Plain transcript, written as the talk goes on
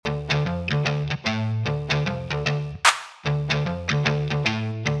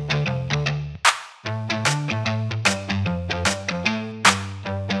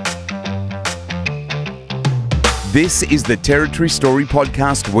This is the Territory Story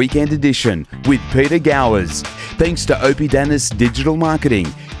Podcast Weekend Edition with Peter Gowers. Thanks to Opie Dennis Digital Marketing,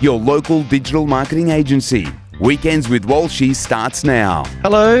 your local digital marketing agency. Weekends with Walshy starts now.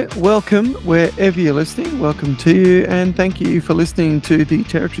 Hello, welcome wherever you're listening. Welcome to you, and thank you for listening to the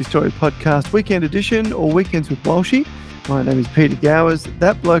Territory Story Podcast Weekend Edition, or Weekends with Walshy. My name is Peter Gowers.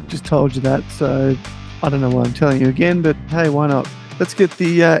 That bloke just told you that, so I don't know why I'm telling you again, but hey, why not? Let's get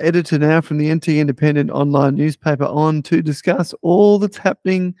the editor now from the NT Independent online newspaper on to discuss all that's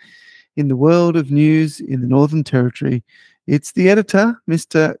happening in the world of news in the Northern Territory. It's the editor,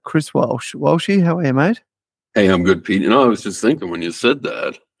 Mr. Chris Walsh. Walshy, how are you, mate? Hey, I'm good, Pete. I was just thinking when you said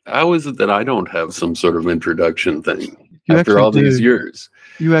that, how is it that I don't have some sort of introduction thing after all these years?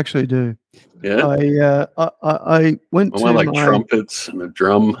 You actually do. Yeah. I went to like trumpets and a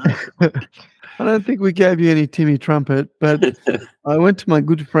drum. I don't think we gave you any Timmy trumpet, but I went to my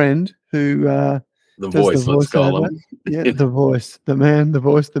good friend who the voice, let's call him. Yeah, the voice, the man, the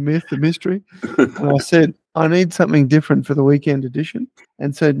voice, the myth, the mystery. And I said, I need something different for the weekend edition.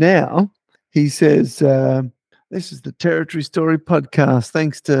 And so now he says, this is the Territory Story Podcast,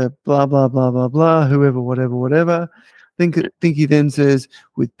 thanks to blah, blah, blah, blah, blah, whoever, whatever. Think he then says,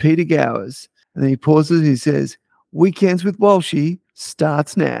 with Peter Gowers. And then he pauses, he says, Weekends with Walshy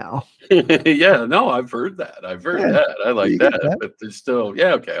starts now. Yeah, no, I've heard that. That. I like that. But there's still,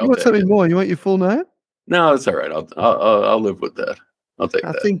 yeah, okay. You want something more? You want your full name? No, it's all right. I'll live with that. I'll take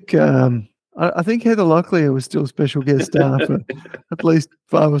that. I think Heather Locklear was still special guest star for at least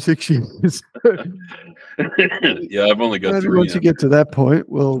 5 or 6 years. Yeah, I've only got 3. Once you get to that point,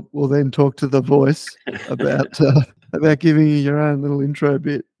 we'll then talk to the voice about giving you your own little intro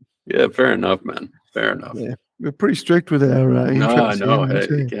bit. Yeah, fair enough, man. Fair enough. Yeah, we're pretty strict with our intros. No, I know. Hey,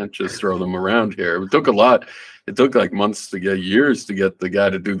 you can't just throw them around here. It took a lot. It took like months to get years to get the guy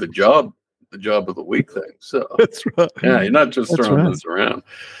to do the job of the week thing. So that's right. Yeah, you're not just throwing this around.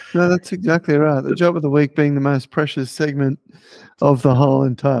 No, that's exactly right. The job of the week being the most precious segment of the whole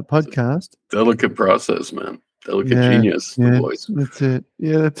entire podcast. Delicate process, man. Genius. Yeah, the voice. That's it.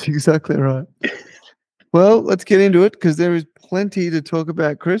 Yeah, that's exactly right. Well, let's get into it because there is plenty to talk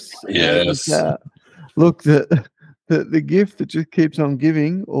about, Chris. Yes. And, look, the gift that just keeps on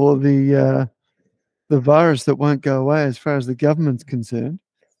giving, or the virus that won't go away as far as the government's concerned.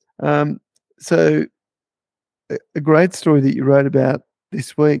 So a great story that you wrote about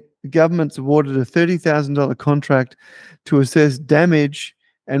this week, the government's awarded a $30,000 contract to assess damage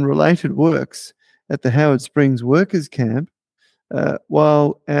and related works at the Howard Springs Workers Camp,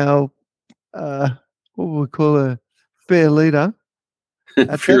 while our, what would we call a fair leader,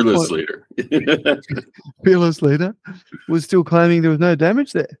 fearless leader, was still claiming there was no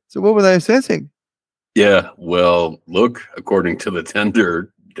damage there. So what were they assessing? Yeah, well, look, according to the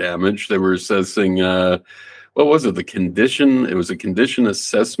tender damage, they were assessing, what was it? The condition. It was a condition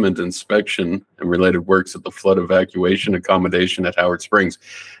assessment inspection and related works at the flood evacuation accommodation at Howard Springs.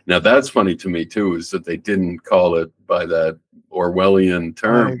 Now, that's funny to me, too, is that they didn't call it by that Orwellian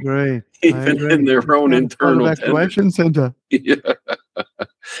term. I agree. Even in their own internal evacuation center. Yeah.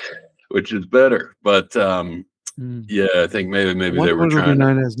 Which is better. But, yeah, I think maybe they were trying to. What will be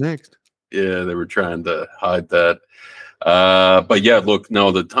known as next? Yeah, they were trying to hide that. But yeah, look,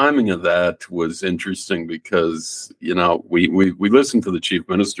 no, the timing of that was interesting because, we listened to the chief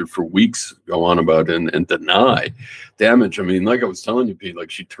minister for weeks go on about and deny damage. I mean, like I was telling you, Pete,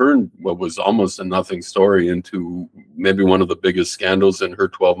 like she turned what was almost a nothing story into maybe one of the biggest scandals in her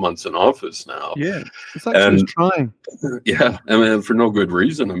 12 months in office now. Yeah, it's like she was trying. Yeah, I mean, for no good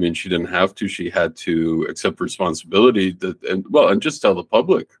reason. I mean, she didn't have to. She had to accept responsibility and just tell the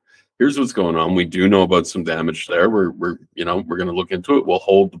public, here's what's going on. We do know about some damage there. We're going to look into it. We'll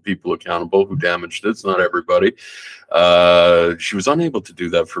hold the people accountable who damaged it. It's not everybody. She was unable to do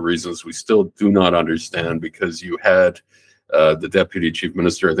that for reasons we still do not understand, because you had the deputy chief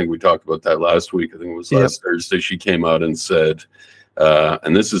minister. I think we talked about that last week. I think it was last Thursday. She came out and said,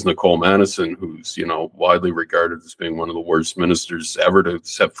 and this is Nicole Madison, who's, widely regarded as being one of the worst ministers ever to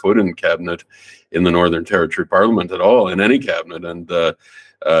set foot in cabinet in the Northern Territory Parliament at all, in any cabinet. And,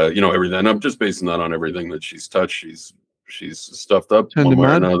 everything. And I'm just basing that on everything that she's touched. She's stuffed up one way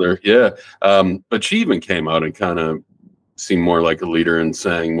or another. Yeah. But she even came out and kind of seemed more like a leader in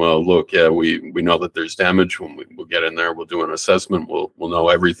saying, well, look, yeah, we know that there's damage. When we'll get in there, we'll do an assessment. We'll know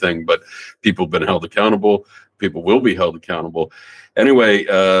everything, but people have been held accountable. People will be held accountable. Anyway,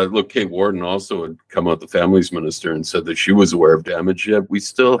 look, Kate Warden also had come out, the family's minister, and said that she was aware of damage. Yet we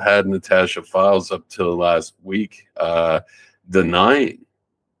still had Natasha Files up till last week denying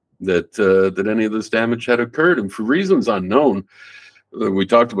that any of this damage had occurred. And for reasons unknown, We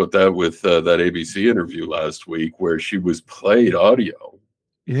talked about that with that ABC interview last week, where she was played audio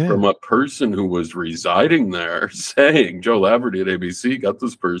from a person who was residing there saying, Joe Laverty at ABC got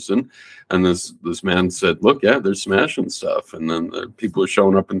this person, and this man said, look, yeah, they're smashing stuff, and then people are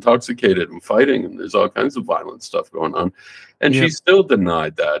showing up intoxicated and fighting, and there's all kinds of violent stuff going on, and she still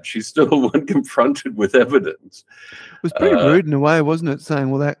denied that. She still, when confronted with evidence, it was pretty rude in a way, wasn't it,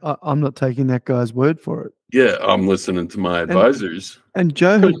 saying, well, I'm not taking that guy's word for it. Yeah, I'm listening to my advisors. And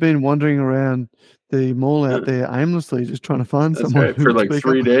Joe had been wandering around the mall out there aimlessly, just trying to find someone. Right. For like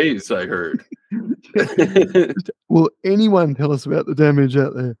 3 days, I heard. Will anyone tell us about the damage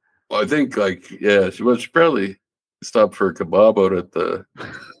out there? Well, I think, she probably stopped for a kebab out at the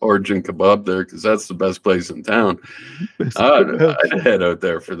Origin Kebab there, because that's the best place in town. I'd head out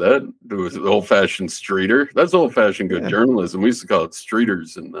there for that. It was an old-fashioned streeter. That's old-fashioned good journalism. We used to call it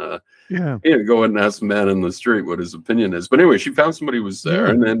streeters, and go and ask the man in the street what his opinion is. But anyway, she found somebody who was there,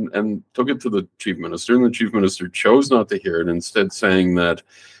 and took it to the chief minister, and the chief minister chose not to hear it, instead saying that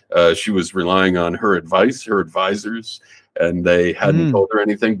she was relying on her advice, her advisors, and they hadn't told her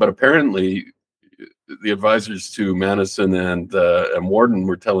anything. But apparently, the advisors to Madison and Warden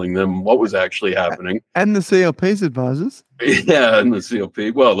were telling them what was actually happening. And the CLP's advisors. Yeah, and the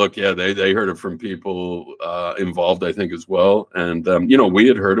CLP. Well, look, they heard it from people involved, I think, as well. And, we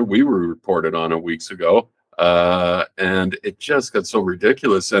had heard it. We were reported on it weeks ago. And it just got so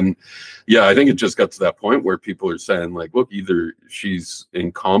ridiculous. And, I think it just got to that point where people are saying, like, look, either she's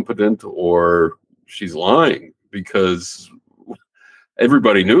incompetent or she's lying, because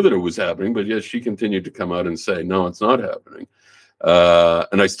everybody knew that it was happening, but yet she continued to come out and say, no, it's not happening.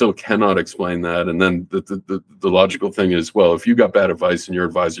 And I still cannot explain that. And then the logical thing is, well, if you got bad advice and your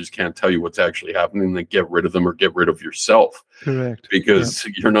advisors can't tell you what's actually happening, then get rid of them or get rid of yourself. Correct. Because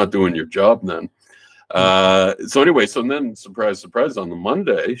you're not doing your job then. So then, surprise, surprise, on the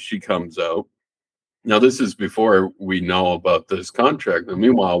Monday, she comes out. Now, this is before we know about this contract. And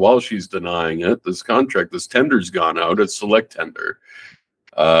meanwhile, while she's denying it, this tender's gone out, a select tender.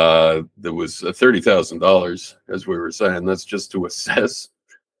 There was $30,000, as we were saying. That's just to assess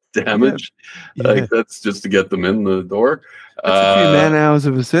damage. Like, that's just to get them in the door. That's a few man hours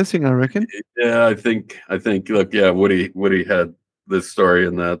of assessing, I reckon. Yeah, I think. Look, Woody had this story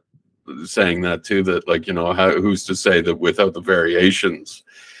in that, saying that too. That, like, who's to say that without the variations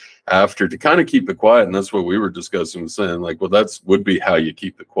after, to kind of keep it quiet. And that's what we were discussing, saying, like, well, would be how you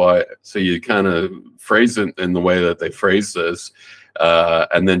keep it quiet. So you kind of phrase it in the way that they phrase this,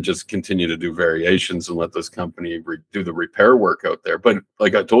 and then just continue to do variations and let this company do the repair work out there. But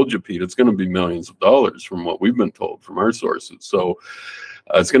like I told you, Pete, it's going to be millions of dollars from what we've been told from our sources. So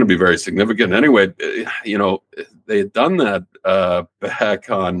it's going to be very significant. Anyway, they had done that back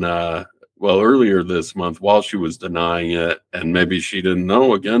on earlier this month, while she was denying it, and maybe she didn't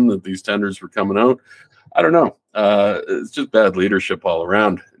know again that these tenders were coming out. I don't know. It's just bad leadership all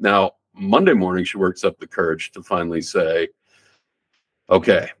around. Now, Monday morning, she works up the courage to finally say,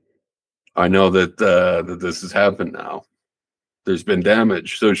 okay, I know that this has happened now. There's been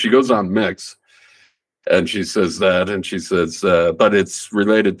damage. So she goes on Mix, and she says that, and she says, but it's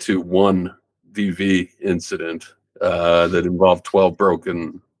related to one DV incident that involved 12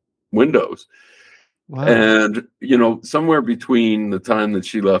 broken windows. Wow. And somewhere between the time that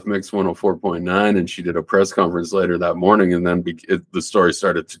she left Mix 104.9 and she did a press conference later that morning, and then the story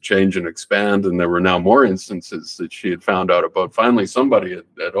started to change and expand, and there were now more instances that she had found out about. Finally, somebody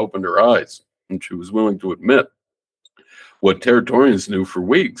had opened her eyes, and she was willing to admit what Territorians knew for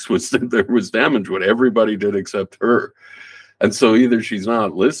weeks, was that there was damage, what everybody did except her. And so either she's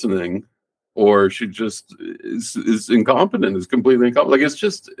not listening, or she just is incompetent, is completely incompetent. Like,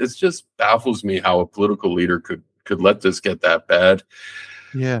 it just baffles me how a political leader could let this get that bad.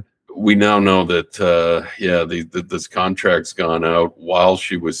 Yeah. We now know that this contract's gone out while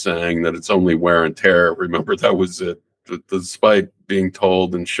she was saying that it's only wear and tear. Remember, that was it. Despite being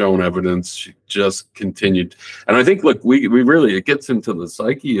told and shown evidence, she just continued. And I think, look, we really, it gets into the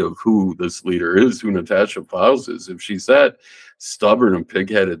psyche of who this leader is, who Natasha Files is. If she's that stubborn and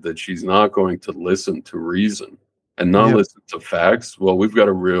pigheaded that she's not going to listen to reason and not listen to facts, well, we've got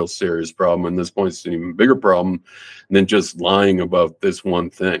a real serious problem. And this points to an even bigger problem than just lying about this one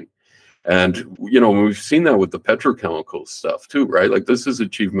thing. And, we've seen that with the petrochemical stuff too, right? Like, this is a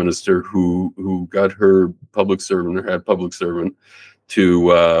chief minister who got her public servant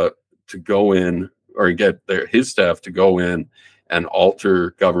to go in, or get his staff to go in and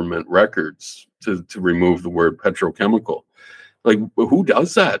alter government records to remove the word petrochemical. Like, who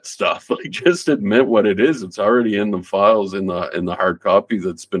does that stuff? Like, just admit what it is. It's already in the files in the hard copy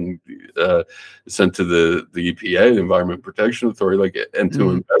that's been sent to the EPA, the Environment Protection Authority, like, and to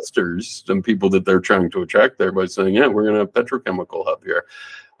investors and people that they're trying to attract there by saying, yeah, we're going to have petrochemical hub here.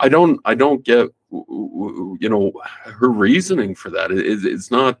 I don't get, her reasoning for that.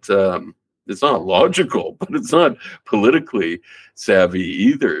 It's not logical, but it's not politically savvy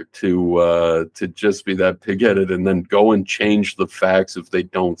either to just be that pig-headed and then go and change the facts if they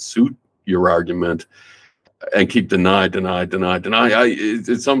don't suit your argument and keep deny.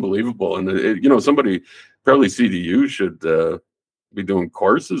 It's unbelievable. And somebody, probably CDU, should be doing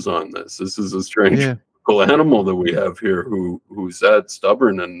courses on this. This is a strange animal that we have here who's that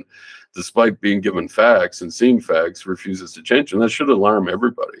stubborn, and despite being given facts and seeing facts, refuses to change. And that should alarm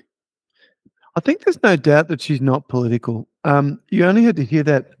everybody. I think there's no doubt that she's not political. You only had to hear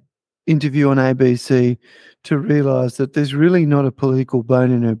that interview on ABC to realize that there's really not a political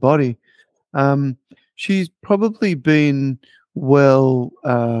bone in her body. She's probably been well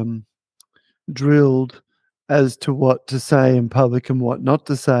drilled as to what to say in public and what not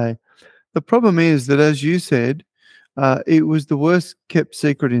to say. The problem is that, as you said, it was the worst kept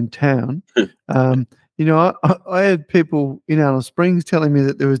secret in town. I had people in Alice Springs telling me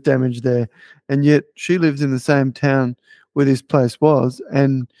that there was damage there, and yet she lives in the same town where this place was,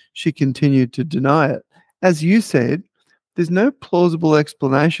 and she continued to deny it. As you said, there's no plausible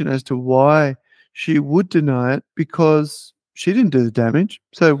explanation as to why she would deny it, because she didn't do the damage,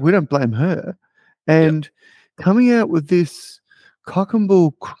 so we don't blame her. And coming out with this cock and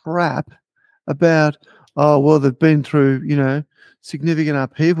bull crap about, oh, well, they've been through, significant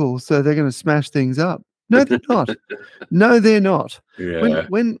upheaval, so they're going to smash things up. No, they're not. No, they're not. Yeah.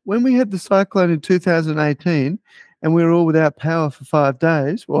 When we had the cyclone in 2018 and we were all without power for 5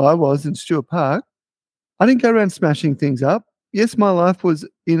 days, well, I was in Stewart Park, I didn't go around smashing things up. Yes, my life was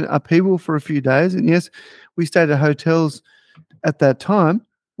in upheaval for a few days, and yes, we stayed at hotels at that time.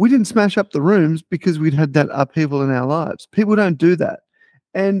 We didn't smash up the rooms because we'd had that upheaval in our lives. People don't do that.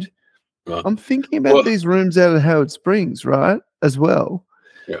 And I'm thinking about these rooms out at Howard Springs, right, as well.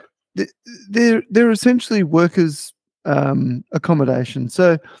 Yeah. They're essentially workers' accommodation.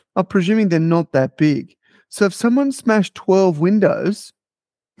 So I'm presuming they're not that big. So if someone smashed 12 windows,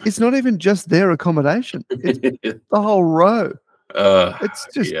 it's not even just their accommodation. It's the whole row. It's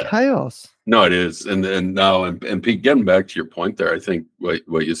just chaos. No, it is. And now, and Pete, getting back to your point there, I think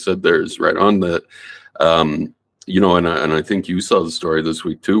what you said there is right on. That and I think you saw the story this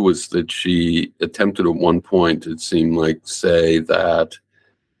week too, was that she attempted at one point, it seemed like, say that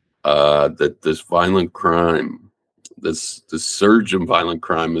that this violent crime, this surge in violent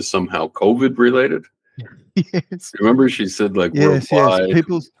crime is somehow COVID related. Yes. Remember, she said, like, yes, worldwide.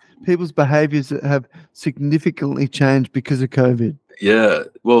 Yes. People's behaviors have significantly changed because of COVID. Yeah.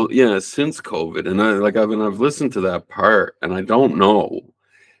 Well, yeah, since COVID. And I've listened to that part, and I don't know.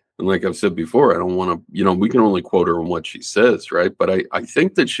 And like I've said before, I don't want to, we can only quote her on what she says, right? But I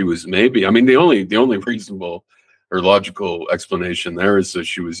think that she was maybe, the only reasonable or logical explanation there is that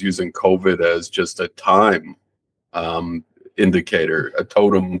she was using COVID as just a time indicator, a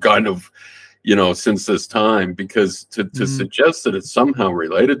totem kind of, since this time, because to suggest that it's somehow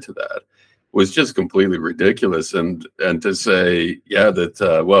related to that was just completely ridiculous. And to say,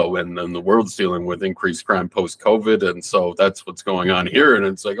 that, when the world's dealing with increased crime post-COVID, and so that's what's going on here. And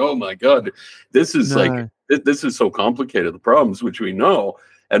it's like, oh my God, this is this is so complicated. The problems, which we know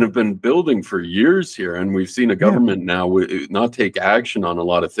and have been building for years here. And we've seen a government now not take action on a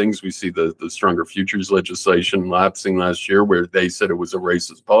lot of things. We see the Stronger Futures legislation lapsing last year, where they said it was a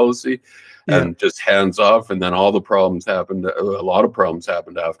racist policy. And just hands off, and then all the problems happened. A lot of problems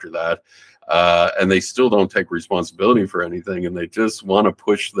happened after that, and they still don't take responsibility for anything, and they just want to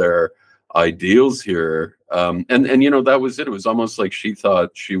push their ideals here. And that was it. It was almost like she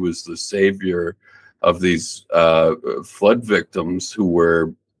thought she was the savior of these flood victims who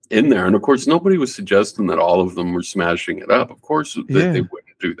were in there. And of course, nobody was suggesting that all of them were smashing it up. Of course, they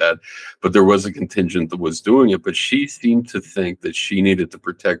wouldn't do that. But there was a contingent that was doing it. But she seemed to think that she needed to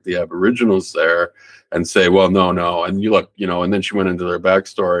protect the Aboriginals there and say, well, no. And you look, and then she went into their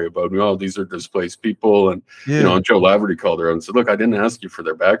backstory about, these are displaced people. And, and Joe Laverty called her and said, look, I didn't ask you for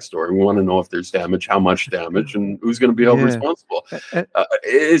their backstory. We want to know if there's damage, how much damage, and who's going to be held responsible.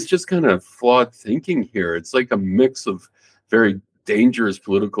 It's just kind of flawed thinking here. It's like a mix of very dangerous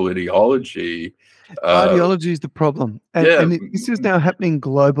political ideology. Ideology is the problem, and this is now happening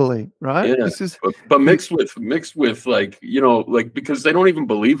globally, right? Yeah, but mixed with because they don't even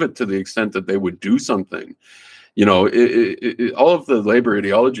believe it to the extent that they would do something. All of the labor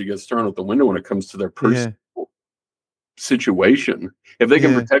ideology gets thrown out the window when it comes to their personal. situation. If they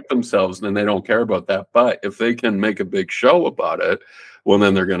can Yeah. protect themselves, then they don't care about that. But if they can make a big show about it, well,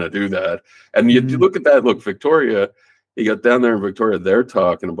 then they're going to do that. And you look at that. Look, Victoria, you got down there in Victoria, they're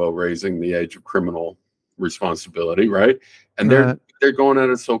talking about raising the age of criminal responsibility, right? And they're going at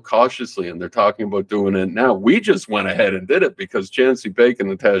it so cautiously, and they're talking about doing it now. We just went ahead and did it because Chancey Bacon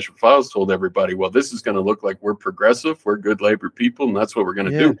and Natasha Files told everybody, well, this is going to look like we're progressive, we're good labor people, and that's what we're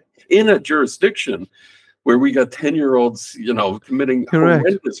going to do in a jurisdiction where we got 10-year-olds, committing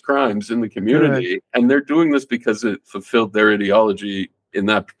horrendous crimes in the community. And they're doing this because it fulfilled their ideology in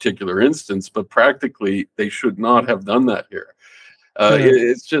that particular instance, but practically they should not have done that here.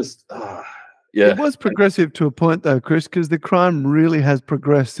 It's just, It was progressive to a point, though, Chris, because the crime really has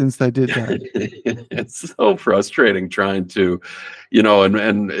progressed since they did that. It's so frustrating trying to,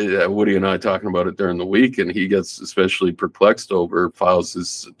 and Woody and I talking about it during the week, and he gets especially perplexed over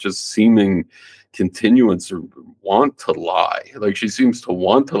Files' just seeming continuance or want to lie. Like, she seems to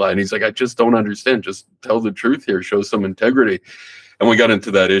want to lie, and he's like, I just don't understand. Just tell the truth here. Show some integrity. And we got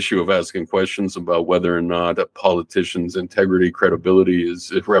into that issue of asking questions about whether or not a politician's integrity, credibility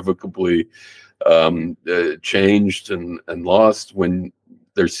is irrevocably changed and lost when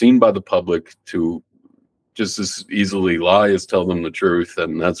they're seen by the public to just as easily lie as tell them the truth.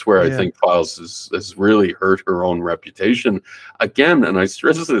 And that's where I think Files has really hurt her own reputation again. And I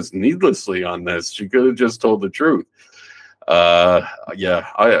stress this needlessly on this. She could have just told the truth.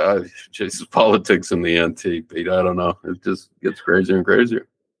 I just politics in the NT, Pete. I don't know. It just gets crazier and crazier.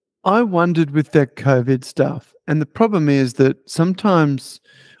 I wondered with that COVID stuff, and the problem is that sometimes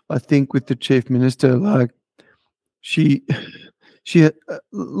I think with the chief minister, like she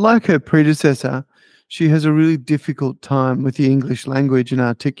like her predecessor, she has a really difficult time with the English language and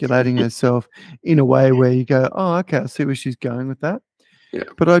articulating herself in a way where you go, oh, okay, I see where she's going with that. Yeah.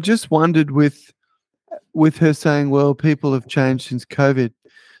 But I just wondered with her saying, well, people have changed since COVID.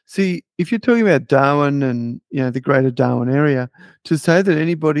 See, if you're talking about Darwin and the greater Darwin area, to say that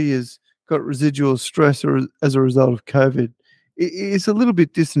anybody has got residual stress or as a result of COVID is a little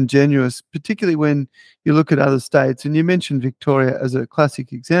bit disingenuous, particularly when you look at other states. And you mentioned Victoria as a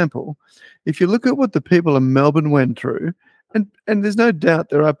classic example. If you look at what the people in Melbourne went through, and there's no doubt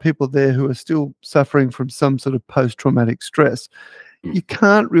there are people there who are still suffering from some sort of post-traumatic stress, you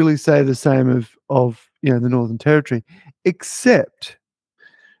can't really say the same of the Northern Territory, except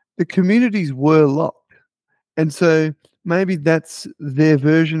the communities were locked. And so maybe that's their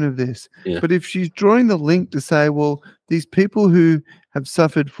version of this. Yeah. But if she's drawing the link to say, well, these people who have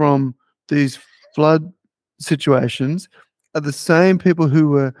suffered from these flood situations are the same people who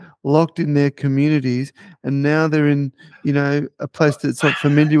were locked in their communities, and now they're in, a place that's not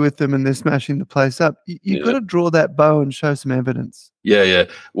familiar with them, and they're smashing the place up. You've got to draw that bow and show some evidence. Yeah.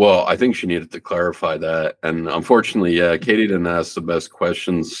 Well, I think she needed to clarify that. And unfortunately, Katie didn't ask the best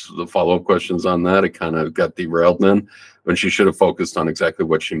questions, the follow-up questions on that. It kind of got derailed then when she should have focused on exactly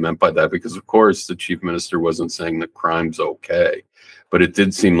what she meant by that. Because, of course, the chief minister wasn't saying that crime's okay. But it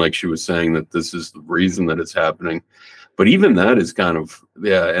did seem like she was saying that this is the reason that it's happening. But even that is kind of,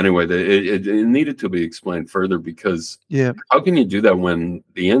 anyway, it needed to be explained further, because how can you do that when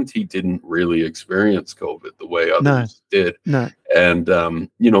the NT didn't really experience COVID the way others did? No. And,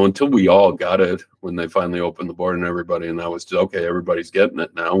 until we all got it, when they finally opened the border and everybody, and that was just, okay, everybody's getting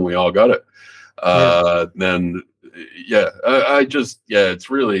it now, and we all got it. Then, it's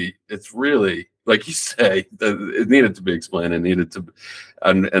really, like you say, it needed to be explained. It needed to,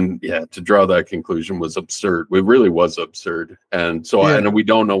 to draw that conclusion was absurd. It really was absurd. And so, and we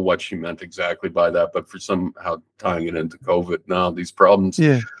don't know what she meant exactly by that, but for somehow tying it into COVID now, these problems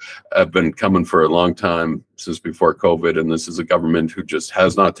have been coming for a long time, since before COVID. And this is a government who just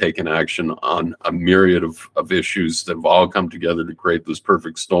has not taken action on a myriad of issues that have all come together to create this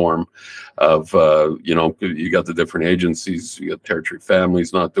perfect storm of, you got the different agencies, you got territory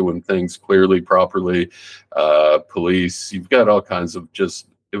families not doing things clearly, properly, police, you've got all kinds of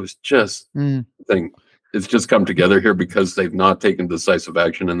it's just come together here because they've not taken decisive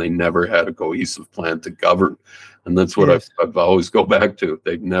action, and they never had a cohesive plan to govern. And that's what I've always go back to.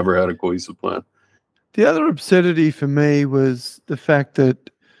 They've never had a cohesive plan. The other absurdity for me was the fact that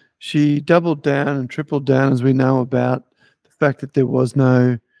she doubled down and tripled down, as we know, about the fact that there was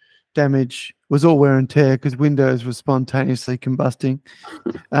no damage, was all wear and tear because windows were spontaneously combusting.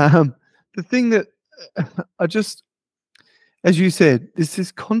 The thing that I just, as you said, there's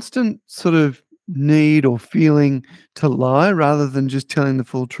this constant sort of need or feeling to lie rather than just telling the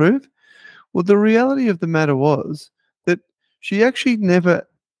full truth. Well, the reality of the matter was that she actually never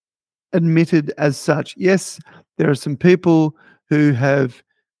admitted as such. Yes, there are some people who have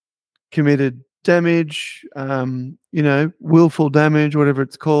committed damage, willful damage, whatever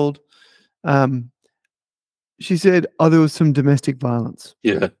it's called. She said, there was some domestic violence.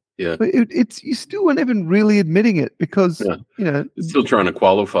 Yeah. Yeah. But it's you still weren't even really admitting it because, It's still trying to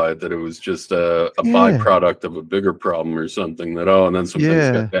qualify it that it was just a byproduct of a bigger problem or something and then some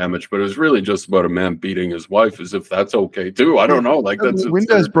things got damaged. But it was really just about a man beating his wife, as if that's okay too. I don't know. Like that's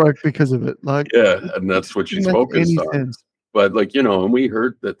windows broke because of it. And that's what she's focused on. Sense. But and we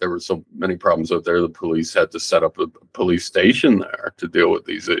heard that there were so many problems out there. The police had to set up a police station there to deal with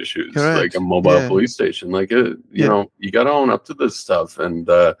these issues, like a mobile police station. You got to own up to this stuff, and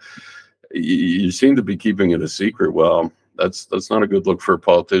you seem to be keeping it a secret. Well, that's not a good look for a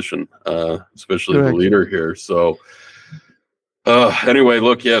politician, especially the leader here. So. Anyway,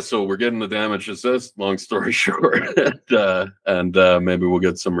 look, so we're getting the damage assessed, long story short, and maybe we'll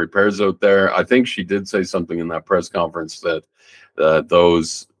get some repairs out there. I think she did say something in that press conference that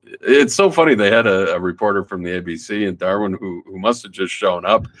it's so funny. They had a reporter from the ABC in Darwin who must have just shown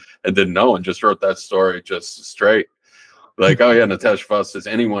up and didn't know and just wrote that story just straight. Like, oh yeah, Natasha Foss says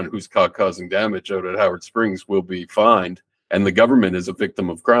anyone who's caught causing damage out at Howard Springs will be fined, and the government is a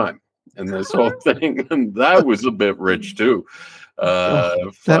victim of crime. And this whole thing, and that was a bit rich too.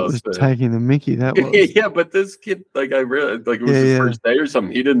 That was taking the mickey. That was yeah, but this kid, I realized, it was his first day or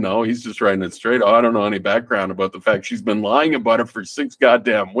something. He didn't know. He's just writing it straight. I don't know any background about the fact she's been lying about it for 6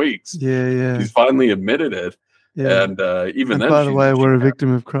 goddamn weeks. Yeah. She's finally admitted it. Yeah. And even then, by the way, we're a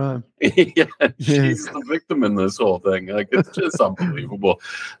victim of crime. She's the victim in this whole thing. It's just unbelievable.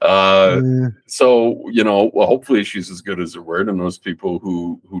 So hopefully she's as good as her word, and those people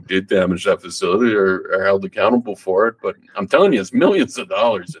who did damage that facility are held accountable for it. But I'm telling you, it's millions of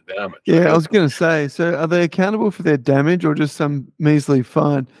dollars of damage. Yeah, I was going to say. So, are they accountable for their damage or just some measly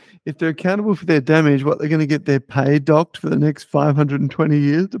fine? If they're accountable for their damage, they're going to get their pay docked for the next 520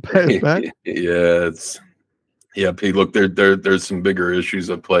 years to pay it back? Yeah, Pete, look, there's some bigger issues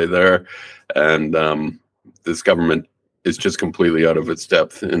at play there, and this government is just completely out of its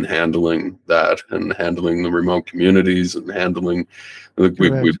depth in handling that and handling the remote communities and handling. Look,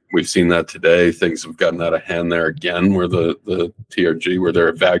 we've seen that today. Things have gotten out of hand there again, where the TRG, where they're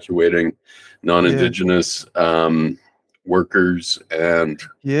evacuating non-Indigenous workers and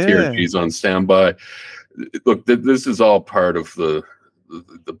TRGs on standby. Look, this is all part of the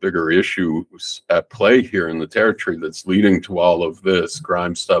bigger issues at play here in the territory that's leading to all of this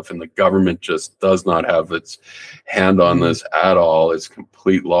crime stuff, and the government just does not have its hand on this at all. It's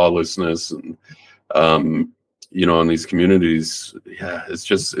complete lawlessness, and in these communities, it's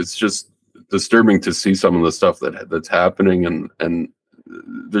just disturbing to see some of the stuff that's happening, and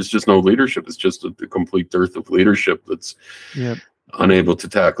there's just no leadership. It's just a complete dearth of leadership that's unable to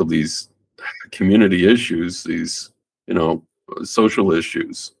tackle these community issues, these social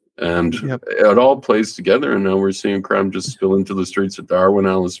issues, and it all plays together. And now we're seeing crime just spill into the streets of Darwin,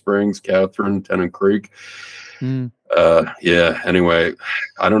 Alice Springs, Catherine, Tennant Creek. Anyway,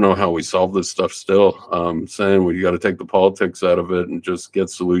 I don't know how we solve this stuff still. Saying we got to take the politics out of it and just get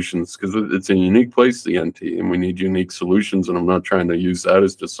solutions, because it's a unique place, the NT, and we need unique solutions. And I'm not trying to use that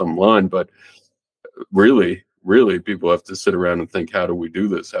as just some line, but really people have to sit around and think, how do we do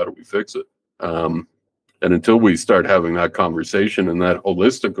this? How do we fix it? And until we start having that conversation and that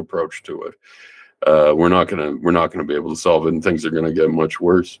holistic approach to it, we're not gonna be able to solve it, and things are gonna get much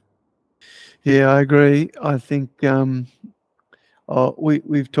worse. Yeah, I agree. I think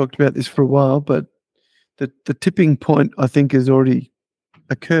we've talked about this for a while, but the tipping point, I think, has already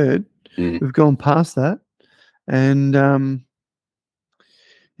occurred. We've gone past that, and I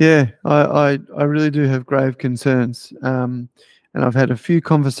really do have grave concerns. And I've had a few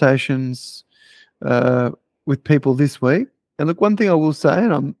conversations with people this week. And look, one thing I will say,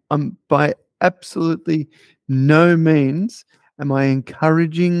 and I'm by absolutely no means am I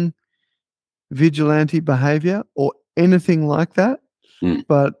encouraging vigilante behavior or anything like that.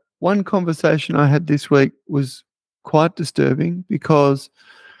 But one conversation I had this week was quite disturbing, because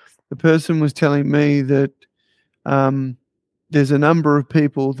the person was telling me that there's a number of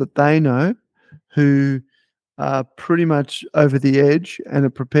people that they know who are pretty much over the edge and are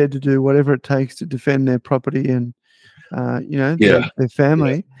prepared to do whatever it takes to defend their property and their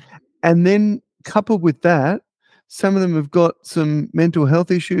family. And then coupled with that, some of them have got some mental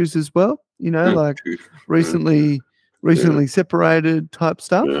health issues as well, like recently separated type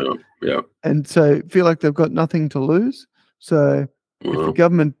stuff. And so feel like they've got nothing to lose. So if the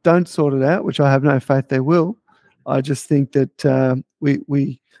government don't sort it out, which I have no faith they will, I just think that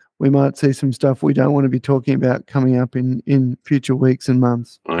we might see some stuff we don't want to be talking about coming up in future weeks and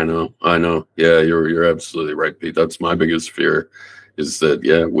months. I know. Yeah, you're absolutely right, Pete. That's my biggest fear, is that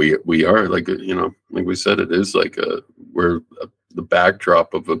we are like like we said, it is like the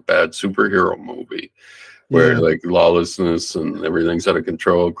backdrop of a bad superhero movie where like lawlessness and everything's out of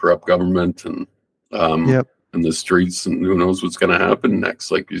control, corrupt government and in the streets, and who knows what's going to happen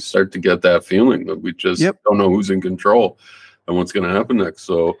next. Like you start to get that feeling that we just don't know who's in control and what's going to happen next.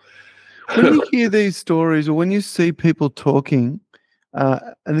 So when you hear these stories or when you see people talking,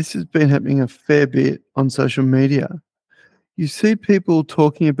 and this has been happening a fair bit on social media, you see people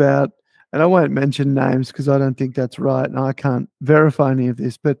talking about, and I won't mention names because I don't think that's right and I can't verify any of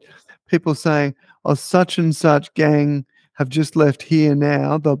this, but people saying, oh, such and such gang have just left here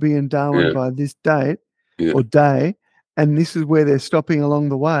now. They'll be in Darwin by this date or day, and this is where they're stopping along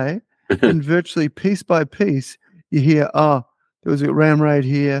the way. And virtually piece by piece, you hear, oh, there was a ram raid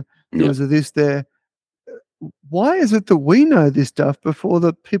here, there was a this there. Why is it that we know this stuff before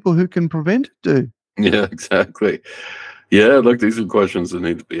the people who can prevent it do? Yeah, exactly. Yeah, look, these are questions that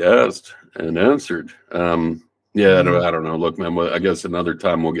need to be asked and answered. I don't know. Look, man, I guess another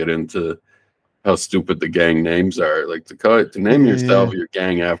time we'll get into how stupid the gang names are. Like to name yourself your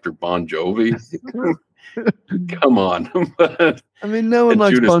gang after Bon Jovi. Come on. I mean, no one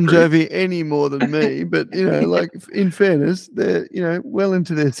likes Bon Jovi any more than me, but like in fairness, they're well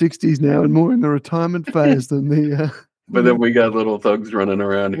into their 60s now and more in the retirement phase than the. But then we got little thugs running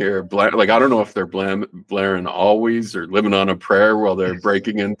around here. Like I don't know if they're blaring Always or Living on a Prayer while they're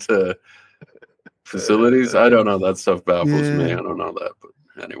breaking into facilities. I don't know. That stuff baffles me. I don't know that, but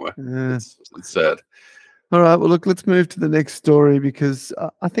anyway, it's sad. All right. Well, look, let's move to the next story because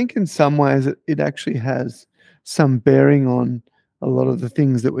I think in some ways it actually has some bearing on a lot of the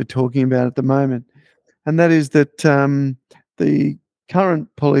things that we're talking about at the moment. And that is that the current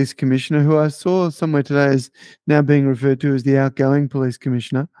police commissioner, who I saw somewhere today is now being referred to as the outgoing police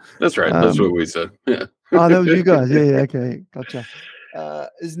commissioner. That's right. That's what we said. Yeah. Oh, that was you guys. Yeah. Okay. Gotcha.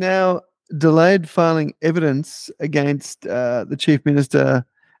 Is now delayed filing evidence against the chief minister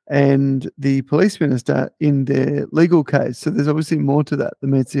and the police minister in their legal case. So there's obviously more to that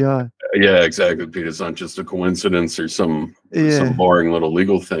than meets the eye. Yeah, exactly, Pete. It's not just a coincidence or some boring little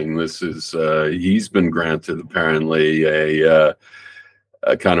legal thing. This is he's been granted apparently a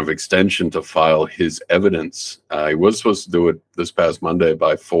kind of extension to file his evidence. He was supposed to do it this past Monday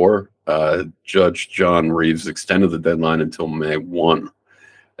by 4. Judge John Reeves extended the deadline until May 1.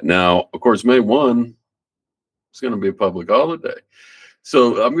 Now, of course, May 1 is going to be a public holiday.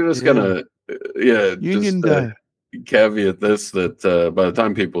 So I'm just going to, Union Day. Caveat this, that by the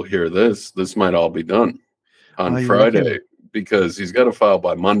time people hear this might all be done on Friday because he's got to file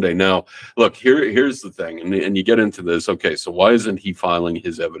by Monday. Now, look, here's the thing, and you get into this. Okay, so why isn't he filing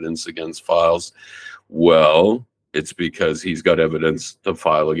his evidence against files? Well, it's because he's got evidence to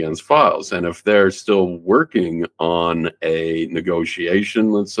file against files. And if they're still working on a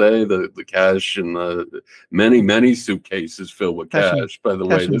negotiation, let's say, the cash and the many suitcases filled with cash, by the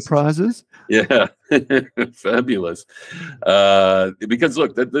way. This prizes? Yeah, fabulous. Because,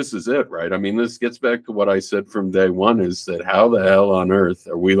 look, this is it, right? I mean, this gets back to what I said from day one, is that how the hell on earth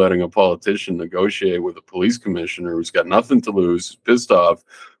are we letting a politician negotiate with a police commissioner who's got nothing to lose, pissed off,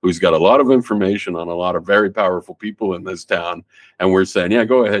 who's got a lot of information on a lot of very powerful people in this town, and we're saying, yeah,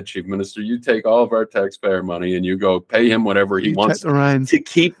 go ahead, Chief Minister, you take all of our taxpayer money and you go pay him whatever he wants to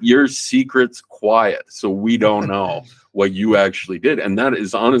keep your secrets quiet so we don't know what you actually did. And that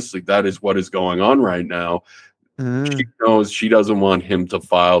is what is going on right now. She knows she doesn't want him to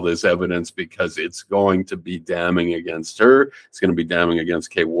file this evidence because it's going to be damning against her. It's going to be damning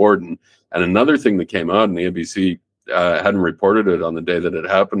against Kay Warden. And another thing that came out, and the ABC hadn't reported it on the day that it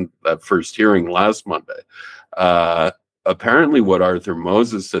happened, that first hearing last Monday. Apparently what Arthur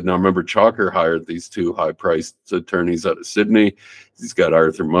Moses said, now remember, Chalker hired these two high-priced attorneys out of Sydney. He's got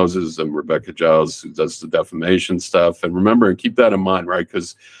Arthur Moses and Rebecca Giles, who does the defamation stuff. And remember, and keep that in mind, right?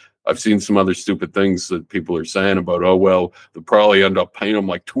 Because I've seen some other stupid things that people are saying about, oh, well, they'll probably end up paying them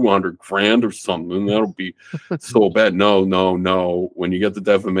like $200,000 or something. That'll be so bad. No. When you get the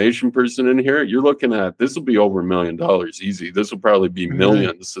defamation person in here, you're looking at, this will be over $1 million easy. This will probably be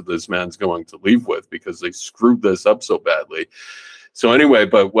millions that this man's going to leave with because they screwed this up so badly. So anyway,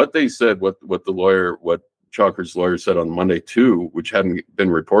 but what they said, what Chalker's lawyer said on Monday too, which hadn't been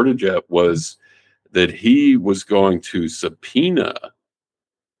reported yet, was that he was going to subpoena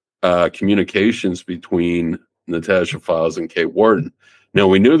communications between Natasha Files and Kay Warden. Now,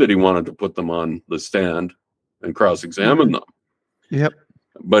 we knew that he wanted to put them on the stand and cross-examine them. Yep.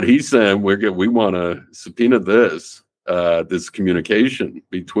 But he's saying we want to subpoena this this communication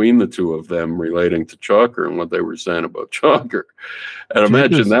between the two of them relating to Chalker and what they were saying about Chalker. And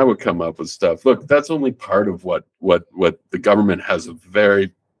imagine that would come up with stuff. Look, that's only part of what the government has a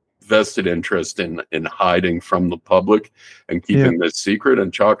very vested interest in hiding from the public and keeping this secret.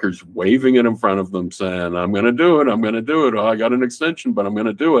 And Chalker's waving it in front of them saying, I'm going to do it. I'm going to do it. Oh, I got an extension, but I'm going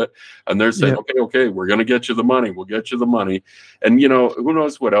to do it. And they're saying, okay, we're going to get you the money. We'll get you the money. And, who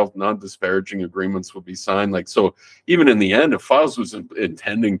knows what else non-disparaging agreements will be signed. Like, so even in the end, if Files was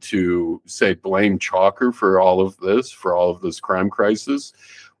intending to say, blame Chalker for all of this crime crisis,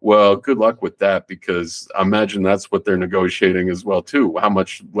 well, good luck with that, because I imagine that's what they're negotiating as well, too. How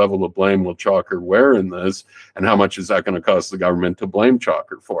much level of blame will Chalker wear in this, and how much is that going to cost the government to blame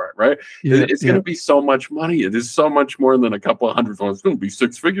Chalker for it, right? It's going to be so much money. It is so much more than a couple of hundred. It's going to be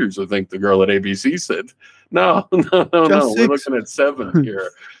six figures, I think the girl at ABC said. No. We're looking at 7 here.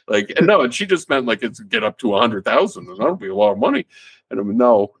 And she just meant like it's get up to 100,000. That'll be a lot of money. And I mean,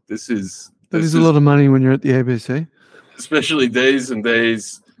 no, this is a lot of money when you're at the ABC. Especially days and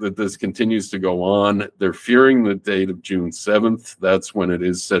days that this continues to go on. They're fearing the date of June 7th. That's when it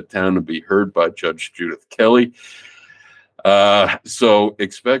is set down to be heard by Judge Judith Kelly. So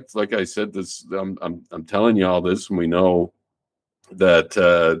expect, like I said, this. I'm telling you all this, and we know that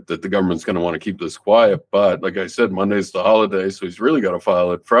the government's going to want to keep this quiet. But like I said, Monday's the holiday, so he's really got to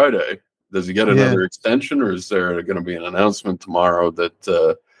file it Friday. Does he get another extension, or is there going to be an announcement tomorrow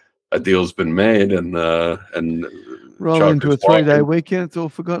that a deal's been made and roll into a 3-day weekend? It's all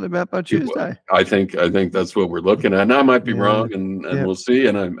forgotten about by Tuesday. I think that's what we're looking at. And I might be wrong, and we'll see.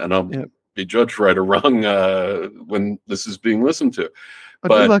 And I'll be judged right or wrong when this is being listened to. I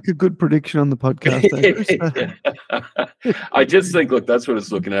do like a good prediction on the podcast. I just think, look, that's what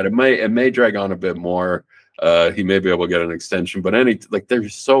it's looking at. It may drag on a bit more. He may be able to get an extension, but they're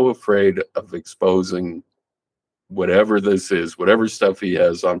so afraid of exposing whatever this is, whatever stuff he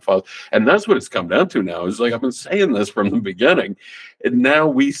has on files. And that's what it's come down to now. Is like, I've been saying this from the beginning, and now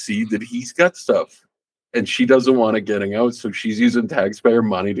we see that he's got stuff and she doesn't want it getting out. So she's using taxpayer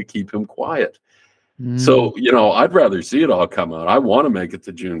money to keep him quiet. So, I'd rather see it all come out. I want to make it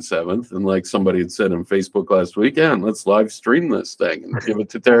to June 7th. And like somebody had said on Facebook last weekend, let's live stream this thing and give it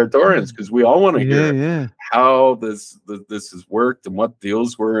to Territorians, because we all want to hear how this has worked and what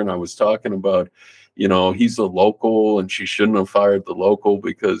deals were. And I was talking about, he's a local and she shouldn't have fired the local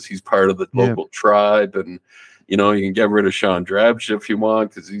because he's part of the local tribe. And, you can get rid of Sean Drabsch if you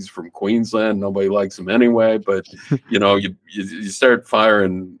want, because he's from Queensland. Nobody likes him anyway. But, you start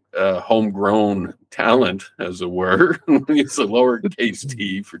firing homegrown talent, as it were. It's a lowercase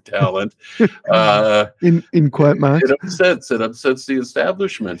t for talent. In quote marks. It upsets the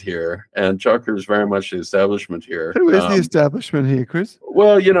establishment here. And Chalker is very much the establishment here. Who is the establishment here, Chris?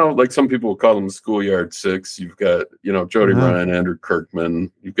 Well, like some people call them Schoolyard Six. You've got, Jody Ryan, Andrew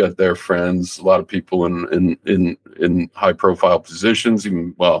Kirkman. You've got their friends, a lot of people in high profile positions,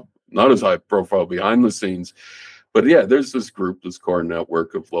 even, well, not as high profile behind the scenes. But yeah, there's this group, this core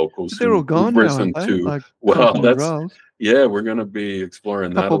network of locals. They're all gone now, aren't they? Like, we're going to be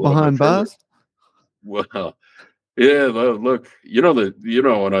exploring that a little behind bars. Well, yeah, look,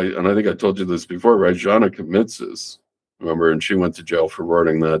 and I think I told you this before, right? Jana Kamitzis, remember, and she went to jail for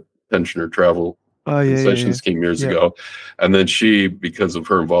running that pensioner travel concession scheme years ago. And then she, because of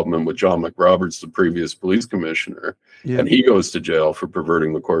her involvement with John McRoberts, the previous police commissioner, and he goes to jail for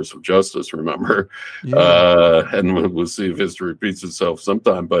perverting the course of justice, remember? And we'll see if history repeats itself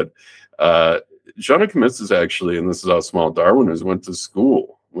sometime. But Jana Kamitzis actually, and this is how small Darwin is, went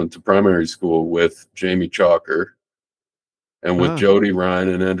to primary school with Jamie Chalker and with Jody Ryan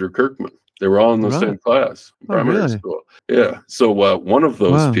and Andrew Kirkman. They were all in the same class, primary school. Yeah. So one of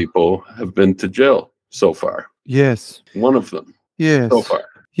those people have been to jail so far. Yes. One of them. Yes. So far.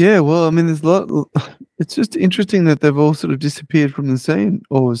 Yeah. Well, I mean, there's a lot. It's just interesting that they've all sort of disappeared from the scene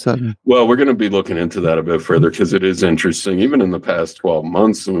all of a sudden. Well, we're going to be looking into that a bit further, because it is interesting. Even in the past 12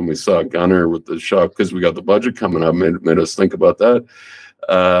 months, when we saw Gunner with the shock, because we got the budget coming up, made us think about that.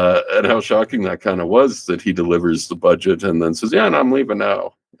 And how shocking that kind of was, that he delivers the budget and then says, and I'm leaving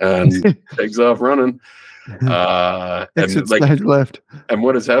now, and takes off running. Exit stage left. And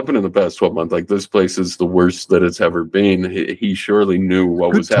what has happened in the past 12 months, like, this place is the worst that it's ever been. He surely knew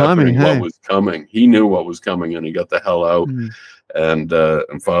what was happening, what was coming. He knew what was coming, and he got the hell out. And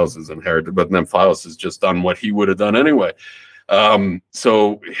Files is inherited, but then Files has just done what he would have done anyway.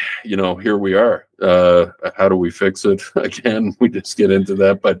 So, here we are. How do we fix it? Again, we just get into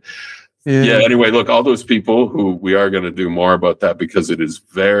that, but Yeah. Anyway, look, all those people who we are going to do more about that, because it is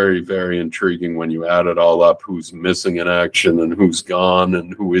very, very intriguing when you add it all up, who's missing in action and who's gone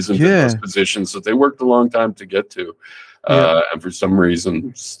and who isn't in those positions that they worked a long time to get to. And for some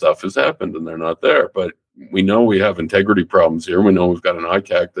reason, stuff has happened and they're not there. But we know we have integrity problems here. We know we've got an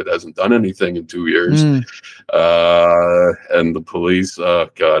ICAC that hasn't done anything in 2 years. And the police,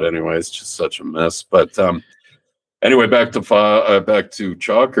 God, anyway, it's just such a mess. But anyway, back to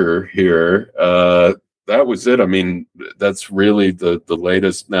Chalker here. That was it. I mean, that's really the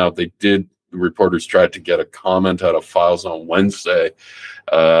latest. Now, the reporters tried to get a comment out of Files on Wednesday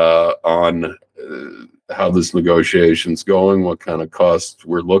on how this negotiation's going, what kind of costs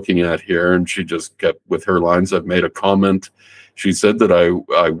we're looking at here. And she just kept with her lines. I've made a comment. She said that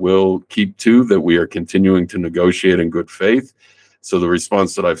I will keep to that we are continuing to negotiate in good faith. So the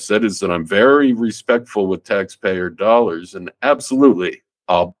response that I've said is that I'm very respectful with taxpayer dollars, and absolutely,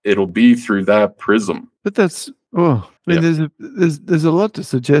 it'll be through that prism. But that's there's a lot to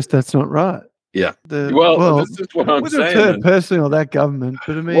suggest that's not right. Yeah. Well, this is what I'm saying. Personally, or that government,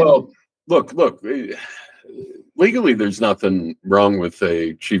 but I mean, well, look. Legally, there's nothing wrong with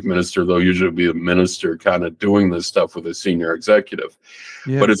a chief minister, though usually be a minister, kind of doing this stuff with a senior executive.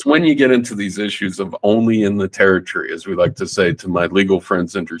 Yeah. But it's when you get into these issues of only in the territory, as we like to say to my legal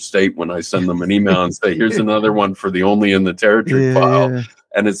friends interstate when I send them an email and say, here's another one for the only in the territory file. Yeah.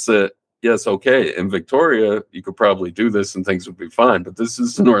 And it's yes, okay, in Victoria, you could probably do this and things would be fine, but this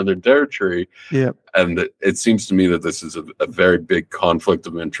is the Northern Territory. Yeah. And it seems to me that this is a very big conflict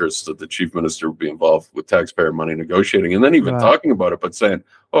of interest, that the chief minister would be involved with taxpayer money negotiating, and then even talking about it, but saying,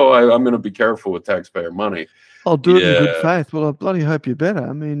 oh, I'm going to be careful with taxpayer money. I'll do it in good faith. Well, I bloody hope you're better.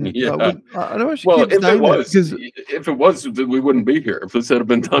 I mean, I don't know. If it was, we wouldn't be here. If this had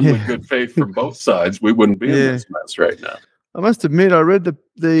been done with good faith from both sides, we wouldn't be in this mess right now. I must admit, I read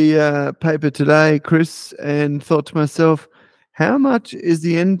the paper today, Chris, and thought to myself, how much is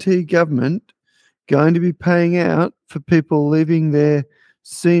the NT government going to be paying out for people leaving their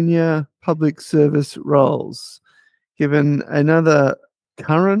senior public service roles? Given another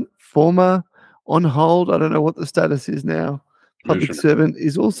former, on hold, I don't know what the status is now, public servant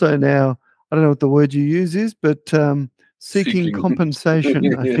is also now, I don't know what the word you use is, but seeking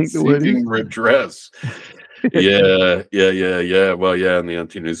compensation, I think the word is. Seeking redress. Yeah. Well, and the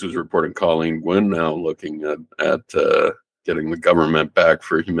NT News was reporting Colleen Gwynn now looking at getting the government back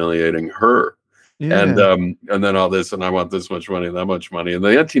for humiliating her. Yeah. And then all this, and I want this much money, that much money. And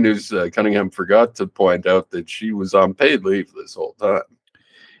the NT News, Cunningham forgot to point out that she was on paid leave this whole time.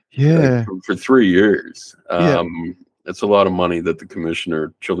 Yeah. For 3 years. It's a lot of money that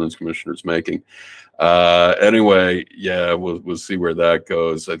the children's commissioner is making. Anyway, we'll see where that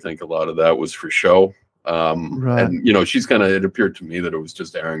goes. I think a lot of that was for show. And she's it appeared to me that it was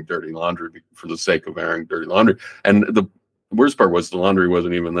just airing dirty laundry for the sake of airing dirty laundry. And the worst part was the laundry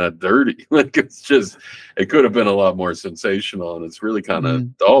wasn't even that dirty. Like, it's just, it could have been a lot more sensational, and it's really kind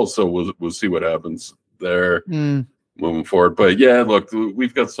of dull. So we'll see what happens there moving forward. But yeah, look,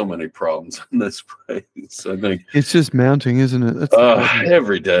 we've got so many problems in this place. I think it's just mounting, isn't it? That's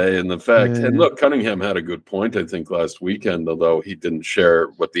every day. And the fact, and look, Cunningham had a good point, I think, last weekend, although he didn't share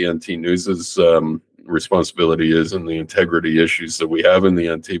what the NT News's responsibility is and the integrity issues that we have in the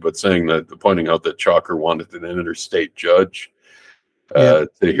NT, but pointing out that Chalker wanted an interstate judge to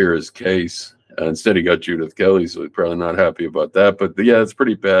hear his case. Instead, he got Judith Kelly, so he's probably not happy about that. But it's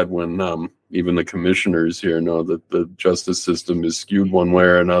pretty bad when even the commissioners here know that the justice system is skewed one way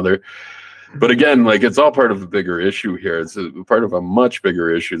or another. But again, it's all part of a bigger issue here. It's part of a much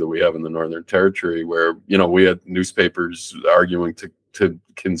bigger issue that we have in the Northern Territory, where we had newspapers arguing to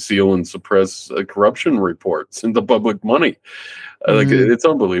conceal and suppress corruption reports into public money. It's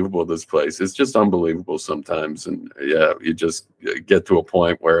unbelievable, this place. It's just unbelievable sometimes. And you just get to a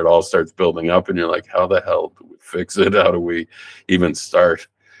point where it all starts building up and you're like, how the hell do we fix it? How do we even start?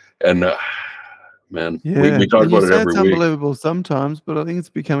 And man, we talk about it every week. It's unbelievable sometimes, but I think it's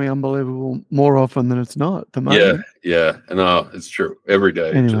becoming unbelievable more often than it's not at the moment. Yeah. No, it's true. Every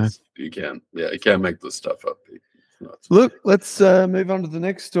day. Anyway. You can't make this stuff up. Look, let's move on to the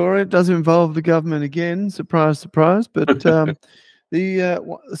next story. It does involve the government again. Surprise, surprise. But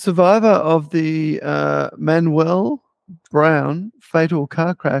the survivor of the Manuel Brown fatal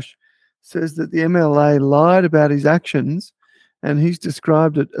car crash says that the MLA lied about his actions, and he's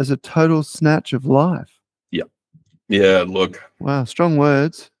described it as a total snatch of life. Yeah, look. Wow, strong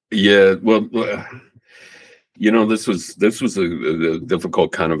words. Yeah, well, this was a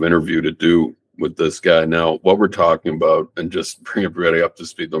difficult kind of interview to do with this guy. Now, what we're talking about, and just bring everybody up to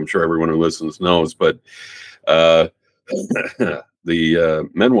speed, I'm sure everyone who listens knows, but the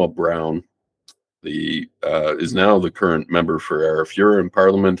Manuel Brown, is now the current member for Arafura in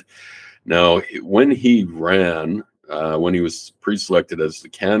Parliament. Now, when he ran, when he was pre-selected as the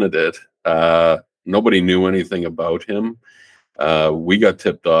candidate, nobody knew anything about him. We got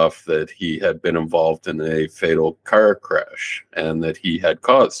tipped off that he had been involved in a fatal car crash, and that he had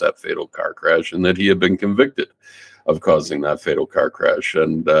caused that fatal car crash, and that he had been convicted of causing that fatal car crash.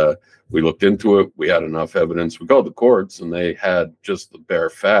 And we looked into it. We had enough evidence. We called the courts, and they had just the bare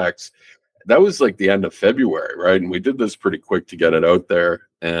facts. That was like the end of February, right? And we did this pretty quick to get it out there.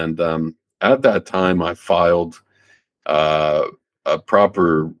 And at that time, I filed a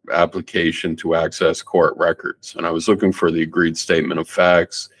proper application to access court records. And I was looking for the agreed statement of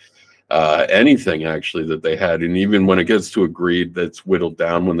facts, anything actually that they had. And even when it gets to agreed, that's whittled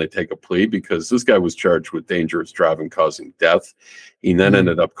down when they take a plea, because this guy was charged with dangerous driving causing death. He then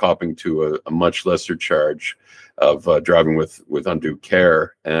ended up copping to a much lesser charge of driving with undue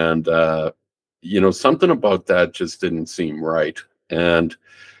care. And, something about that just didn't seem right. And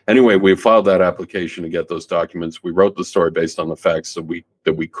anyway, we filed that application to get those documents. We wrote the story based on the facts that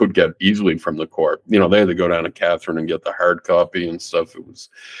we could get easily from the court. They had to go down to Catherine and get the hard copy and stuff. It was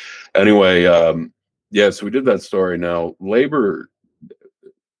anyway. So we did that story. Now, Labor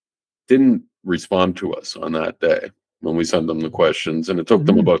didn't respond to us on that day when we sent them the questions, and it took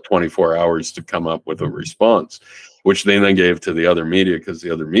them about 24 hours to come up with a response, which they then gave to the other media, because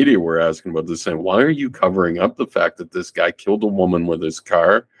the other media were asking about this, saying, why are you covering up the fact that this guy killed a woman with his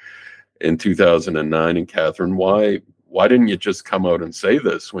car in 2009 in Catherine? Why didn't you just come out and say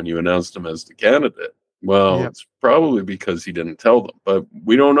this when you announced him as the candidate? Well, It's probably because he didn't tell them, but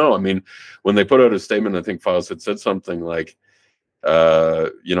we don't know. I mean, when they put out a statement, I think Files had said something like,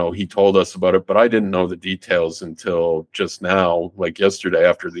 he told us about it, but I didn't know the details until just now, like yesterday,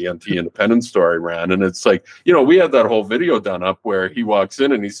 after the NT Independent story ran. And it's like, we had that whole video done up where he walks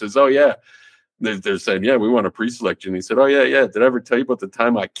in and he says, oh yeah, they're saying, yeah, we want to pre-select you. And he said, oh yeah, did I ever tell you about the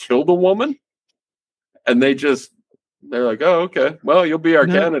time I killed a woman? And they're like, oh, okay, well, you'll be our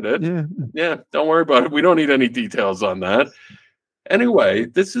candidate. Yeah, don't worry about it. We don't need any details on that. Anyway,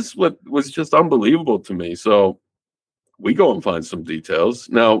 this is what was just unbelievable to me. So we go and find some details.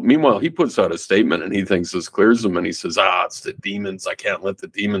 Now, meanwhile, he puts out a statement and he thinks this clears him. And he says, it's the demons. I can't let the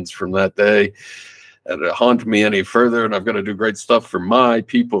demons from that day haunt me any further. And I've got to do great stuff for my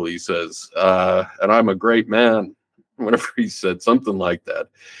people, he says. And I'm a great man. Whatever he said, something like that.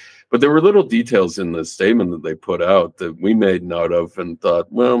 But there were little details in the statement that they put out that we made note of and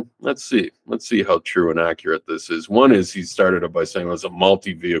thought, well, let's see how true and accurate this is. One is he started it by saying it was a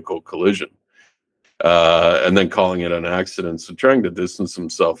multi-vehicle collision. And then calling it an accident. So trying to distance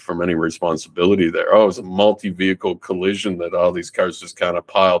himself from any responsibility there. Oh, it was a multi-vehicle collision that all these cars just kind of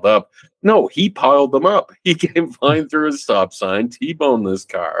piled up. No, he piled them up. He came flying through a stop sign, T-boned this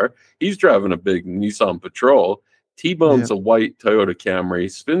car. He's driving a big Nissan Patrol, T-bones a white Toyota Camry,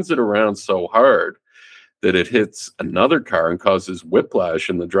 spins it around so hard that it hits another car and causes whiplash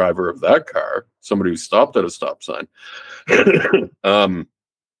in the driver of that car, somebody who stopped at a stop sign.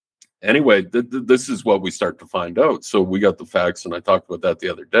 Anyway, this is what we start to find out. So we got the facts, and I talked about that the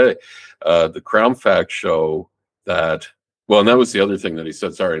other day. The Crown facts show that, and that was the other thing that he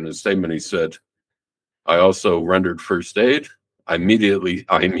said. Sorry, in his statement, he said, I also rendered first aid. I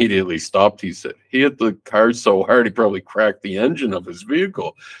immediately stopped. He said he hit the car so hard he probably cracked the engine of his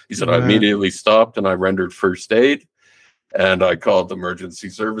vehicle. He said, I immediately stopped and I rendered first aid, and I called emergency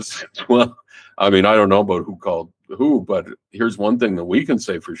services. Well, I mean, I don't know about who called who, but here's one thing that we can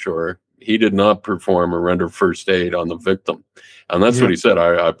say for sure. He did not perform or render first aid on the victim. And that's what he said.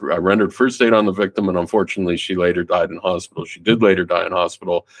 I rendered first aid on the victim, and unfortunately, she later died in hospital. She did later die in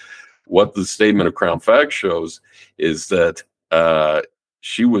hospital. What the statement of Crown Facts shows is that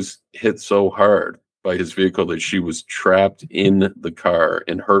she was hit so hard by his vehicle that she was trapped in the car,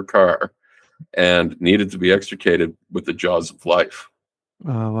 in her car, and needed to be extricated with the jaws of life.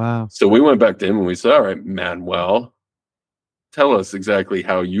 Oh, wow. So we went back to him and we said, all right, Manuel, tell us exactly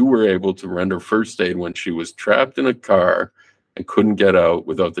how you were able to render first aid when she was trapped in a car and couldn't get out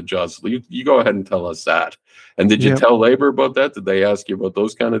without the jaws. You go ahead and tell us that. And did you tell Labor about that? Did they ask you about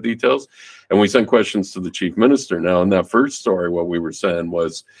those kind of details? And we sent questions to the chief minister. Now, in that first story, what we were saying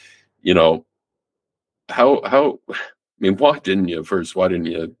was, why didn't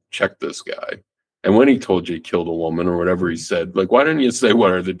you check this guy? And when he told you he killed a woman or whatever he said, like, why didn't you say what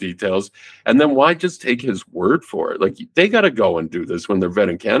are the details? And then why just take his word for it? Like, they got to go and do this when they're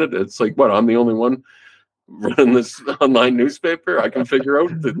vetting candidates. Like, what, I'm the only one running this online newspaper? I can figure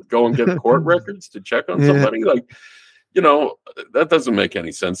out to go and get court records to check on somebody? Like, that doesn't make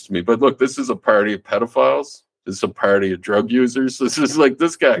any sense to me. But look, this is a party of pedophiles. This is a party of drug users. This is like,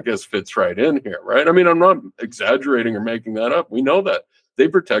 this guy, I guess, fits right in here, right? I mean, I'm not exaggerating or making that up. We know that. They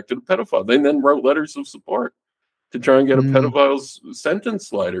protected a pedophile. They then wrote letters of support to try and get a pedophile's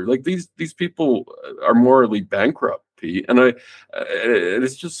sentence lighter. Like, these people are morally bankrupt, Pete. And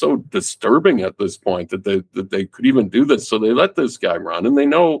it's just so disturbing at this point that they could even do this. So they let this guy run, and they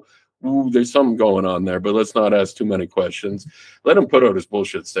know, ooh, there's something going on there, but let's not ask too many questions. Let him put out his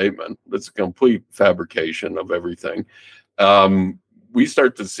bullshit statement. It's a complete fabrication of everything. We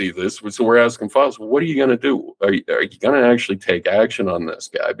start to see this. So we're asking Files, well, what are you going to do? Are you going to actually take action on this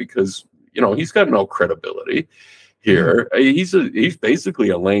guy? Because, he's got no credibility here. He's basically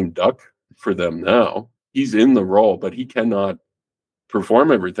a lame duck for them now. He's in the role, but he cannot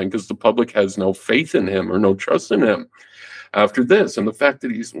perform everything because the public has no faith in him or no trust in him after this. And the fact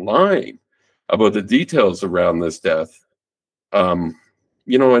that he's lying about the details around this death, and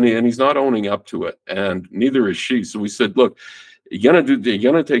he's not owning up to it, and neither is she. So we said, look, you're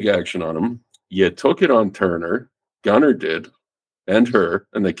gonna take action on him. You took it on Turner. Gunner did, and her,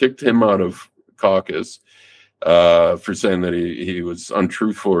 and they kicked him out of caucus for saying that he was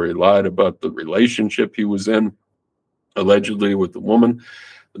untruthful or he lied about the relationship he was in, allegedly, with the woman,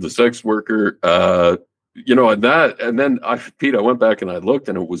 the sex worker. And then Pete, I went back and I looked,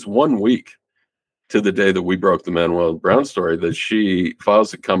 and it was 1 week to the day that we broke the Manuel Brown story that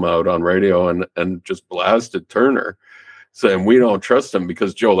Files had come out on radio and just blasted Turner, saying we don't trust him,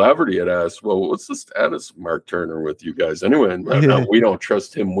 because Joe Laverty had asked, well, what's the status of Mark Turner with you guys anyway? And no, we don't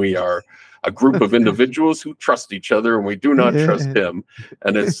trust him. We are a group of individuals who trust each other, and we do not trust him.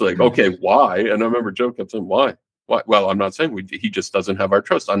 And it's like, okay, why? And I remember Joe kept saying, why? Well, I'm not saying he just doesn't have our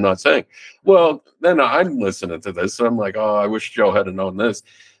trust. I'm not saying. Well, then I'm listening to this, and I'm like, oh, I wish Joe had known this.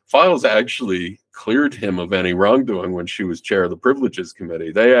 Files actually cleared him of any wrongdoing when she was chair of the Privileges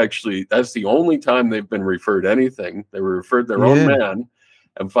Committee. That's the only time they've been referred anything. They were referred their own man,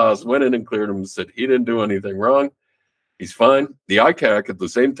 and Files went in and cleared him and said he didn't do anything wrong. He's fine. The ICAC at the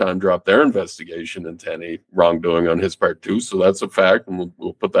same time dropped their investigation into any wrongdoing on his part too. So that's a fact, and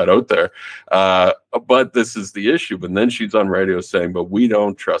we'll put that out there. But this is the issue. But then she's on radio saying, but we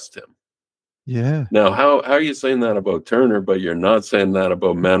don't trust him. Yeah. Now, how are you saying that about Turner, but you're not saying that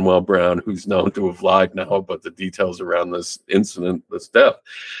about Manuel Brown, who's known to have lied now about the details around this incident, this death?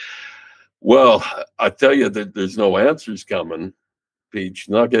 Well, I tell you that there's no answers coming. Peach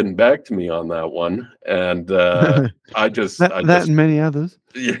not getting back to me on that one, and I just and many others.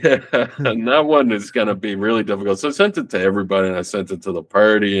 Yeah, and that one is going to be really difficult. So I sent it to everybody, and I sent it to the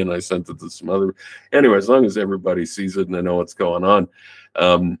party, and I sent it to some other. Anyway, as long as everybody sees it and they know what's going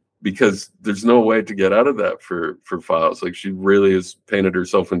on, because there's no way to get out of that for Files. Like, she really has painted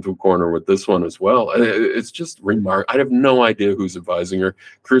herself into a corner with this one as well. It's just remarkable. I have no idea who's advising her.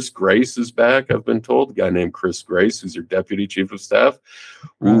 Chris Grace is back, I've been told. A guy named Chris Grace, who's her deputy chief of staff.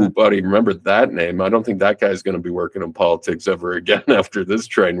 Ooh, buddy, remember that name. I don't think that guy's going to be working in politics ever again after this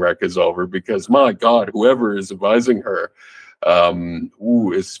train wreck is over, because, my God, whoever is advising her,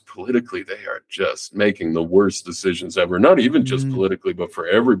 is politically, they are just making the worst decisions ever. Not even just politically, but for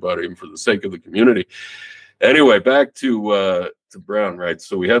everybody and for the sake of the community. Anyway, back to Brown, right?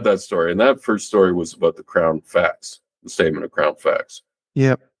 So we had that story, and that first story was about the Crown facts, the statement of Crown facts.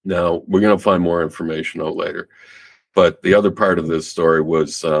 Yep. Now we're going to find more information out later, but the other part of this story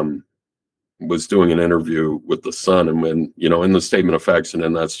was doing an interview with the Sun, and when, in the statement of facts and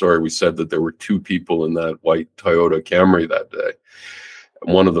in that story, we said that there were two people in that white Toyota Camry that day.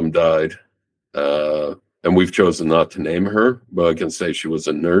 One of them died, and we've chosen not to name her, but I can say she was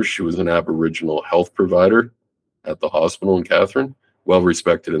a nurse. She was an Aboriginal health provider at the hospital in Catherine, well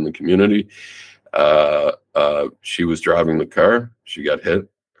respected in the community. She was driving the car. She got hit.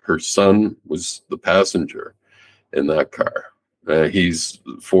 Her son was the passenger in that car. He's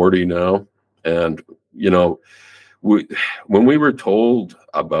 40 now. And, when we were told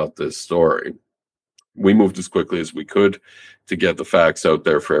about this story, we moved as quickly as we could to get the facts out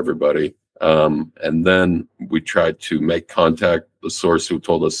there for everybody. And then we tried to make contact. The source who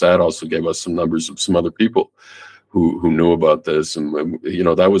told us that also gave us some numbers of some other people who knew about this. And,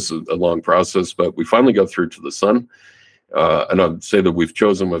 that was a long process, but we finally got through to the Sun. And I'd say that we've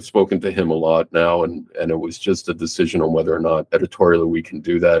spoken to him a lot now, and it was just a decision on whether or not editorially we can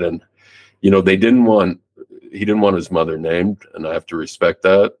do that. And, he didn't want his mother named, and I have to respect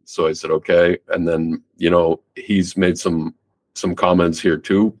that. So I said, okay. And then, he's made some comments here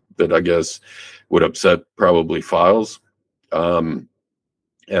too that I guess would upset probably Files. And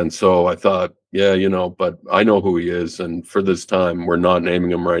so I thought, yeah, but I know who he is. And for this time, we're not naming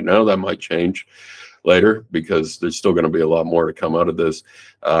him right now. That might change later, because there's still going to be a lot more to come out of this.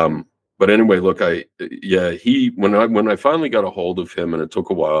 But but anyway, look, when I finally got a hold of him, and it took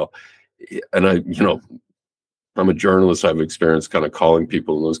a while, and I'm a journalist. I've experienced kind of calling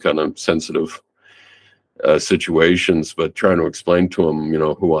people in those kind of sensitive situations, but trying to explain to him,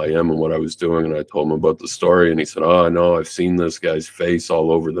 who I am and what I was doing. And I told him about the story, and he said, "Oh, I know. I've seen this guy's face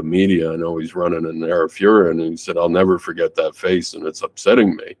all over the media. I know he's running an Arafura." And he said, "I'll never forget that face, and it's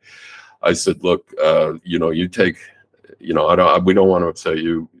upsetting me." I said, "Look, you take, we don't want to upset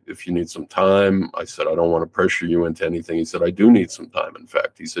you. If you need some time," I said, "I don't want to pressure you into anything." He said, "I do need some time. In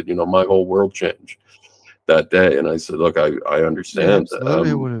fact," he said, "my whole world changed that day." And I said, "Look, I understand." Yeah,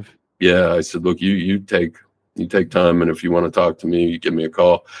 absolutely would have. Yeah, I said, "Look, you take time, and if you want to talk to me, you give me a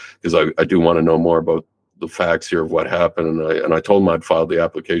call, because I do want to know more about the facts here of what happened." And I told him I'd filed the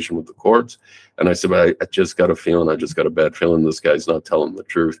application with the courts, and I said, "But I just got a bad feeling this guy's not telling the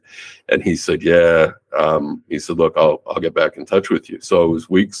truth." And he said, "Yeah." He said, "Look, I'll get back in touch with you." So it was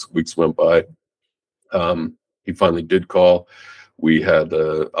weeks went by. He finally did call. We had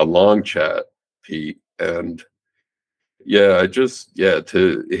a long chat, Pete, and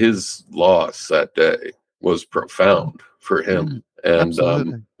to his loss that day was profound for him.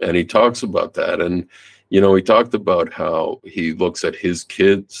 Absolutely. And he talks about that. And, he talked about how he looks at his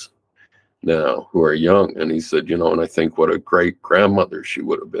kids now who are young. And he said, and I think what a great grandmother she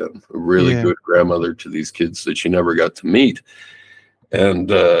would have been, a really good grandmother to these kids that she never got to meet.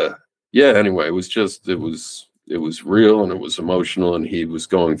 And, anyway, it was real, and it was emotional. And he was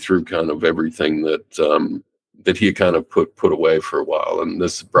going through kind of everything that he kind of put away for a while. And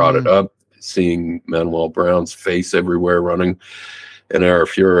this brought it up, seeing Manuel Brown's face everywhere running an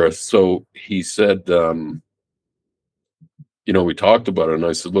Arafura. So he said, we talked about it, and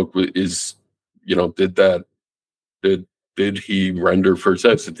I said, "Look, did he render first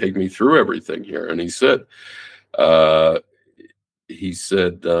aid? So take me through everything here." And he said,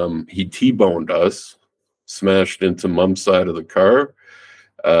 he T-boned us, smashed into Mom's side of the car.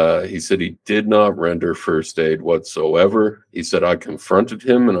 He said he did not render first aid whatsoever. He said, "I confronted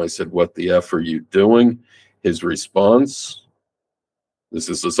him, and I said, 'What the F are you doing?' His response," this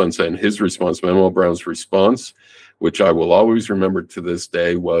is the son saying, his response, Manuel Brown's response, which I will always remember to this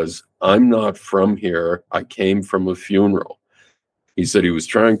day, was, "I'm not from here. I came from a funeral." He said he was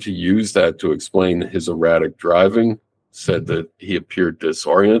trying to use that to explain his erratic driving, said that he appeared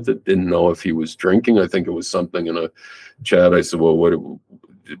disoriented, didn't know if he was drinking. I think it was something in a chat. I said, "Well, what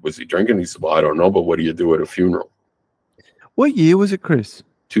was he drinking?" He said, "Well, I don't know, but what do you do at a funeral?" What year was it, Chris?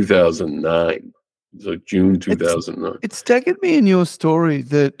 2009. So June 2009. It staggered me in your story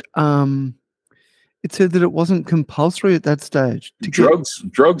that it said that it wasn't compulsory at that stage to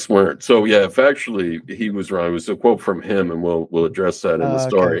drugs weren't. So yeah, if actually he was wrong, it was a quote from him, and we'll address that in the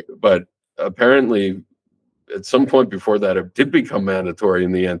story. Okay. But apparently at some point before that, it did become mandatory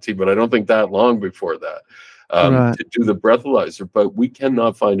in the NT, but I don't think that long before that. To do the breathalyzer, but we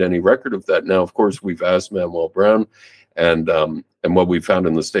cannot find any record of that. Now, of course, we've asked Manuel Brown, and what we found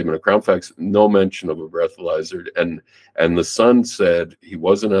in the statement of Crown Facts, no mention of a breathalyzer. And the son said he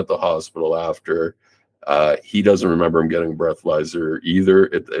wasn't at the hospital after. He doesn't remember him getting a breathalyzer either.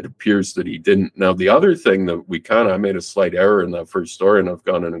 It appears that he didn't. Now, the other thing that I made a slight error in that first story, and I've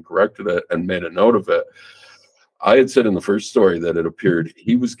gone in and corrected it and made a note of it. I had said in the first story that it appeared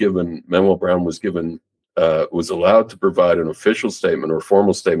Manuel Brown was allowed to provide an official statement or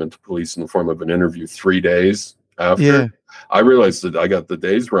formal statement to police in the form of an interview 3 days after. Yeah. I realized that I got the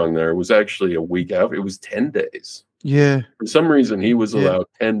days wrong there. It was actually a week after. It was 10 days. Yeah. For some reason, he was allowed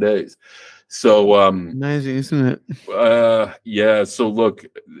 10 days. So amazing, isn't it? Yeah. So look,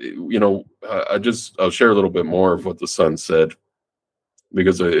 I'll share a little bit more of what the son said,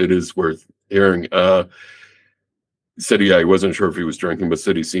 because it is worth hearing. Said, he wasn't sure if he was drinking, but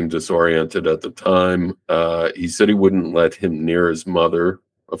said he seemed disoriented at the time. He said he wouldn't let him near his mother,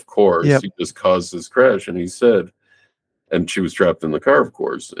 of course. Yep. He just caused this crash. And he said, and she was trapped in the car, of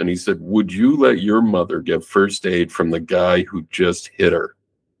course. And he said, "Would you let your mother get first aid from the guy who just hit her?"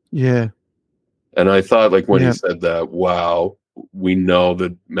 Yeah. And I thought, like, when he said that, wow, we know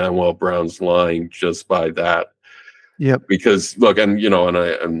that Manuel Brown's lying just by that. Yeah. Because look, and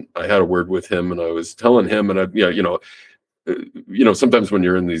I had a word with him, and I was telling him, and sometimes when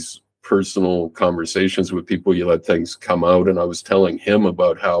you're in these personal conversations with people, you let things come out. And I was telling him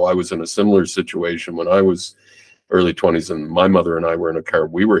about how I was in a similar situation when I was early 20s, and my mother and I were in a car.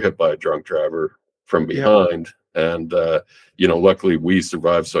 We were hit by a drunk driver from behind. Yep. And, luckily we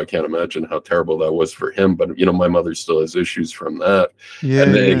survived. So I can't imagine how terrible that was for him. But, my mother still has issues from that. Yeah,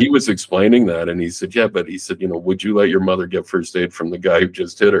 and he was explaining that. And he said, "Yeah, but," he said, "would you let your mother get first aid from the guy who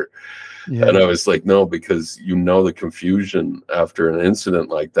just hit her?" Yeah. I was like, no, because the confusion after an incident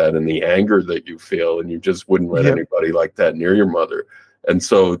like that and the anger that you feel, and you just wouldn't let Yep. anybody like that near your mother. And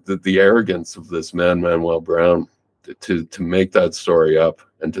so the arrogance of this man, Manuel Brown, to make that story up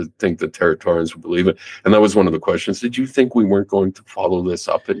and to think that Territorians would believe it. And that was one of the questions. Did you think we weren't going to follow this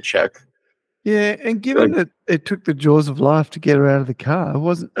up and check? Yeah, and given that it took the jaws of life to get her out of the car, it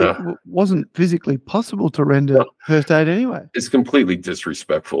wasn't physically possible to render first aid anyway. It's completely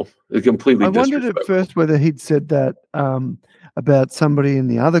disrespectul. It's completely I wondered disrespectful. at first whether he'd said that about somebody in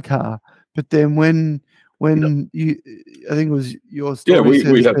the other car, but then when I think it was your story,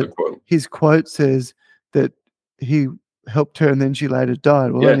 we have the quote. His quote says that he helped her and then she later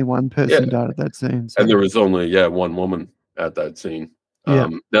died. Well, only one person died at that scene. So. And there was only one woman at that scene.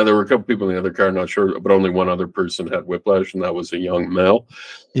 Now there were a couple people in the other car, not sure, but only one other person had whiplash, and that was a young male.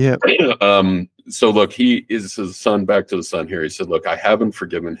 Yeah. So look, he is his son. Back to the son here. He said, "Look, I haven't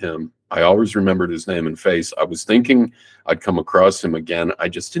forgiven him. I always remembered his name and face. I was thinking I'd come across him again. I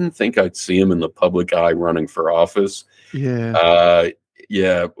just didn't think I'd see him in the public eye running for office." He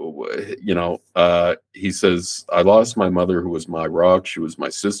says, "I lost my mother, who was my rock. She was my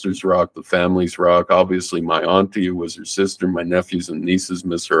sister's rock, the family's rock. Obviously, my auntie, who was her sister. My nephews and nieces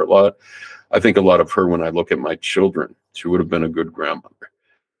miss her a lot. I think a lot of her when I look at my children. She would have been a good grandmother."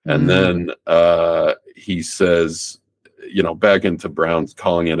 And then he says, back into Brown's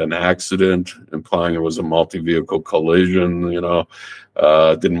calling it an accident, implying it was a multi-vehicle collision,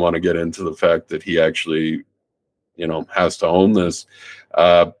 didn't want to get into the fact that he actually, has to own this.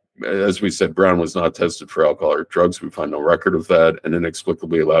 As we said, Brown was not tested for alcohol or drugs. We find no record of that, and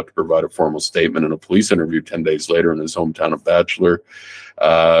inexplicably allowed to provide a formal statement in a police interview 10 days later in his hometown of Bachelor.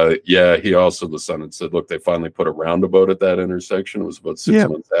 He also, the son had said, look, they finally put a roundabout at that intersection. It was about 6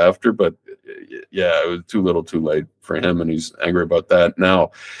 months after, but it was too little too late for him, and he's angry about that.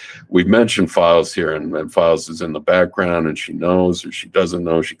 Now, we've mentioned Files here, and Files is in the background, and she knows or she doesn't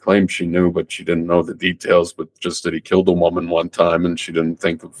know. She claims she knew, but she didn't know the details, but just that he killed a woman one time, and she didn't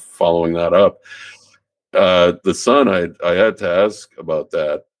think of following that up. The son, I had to ask about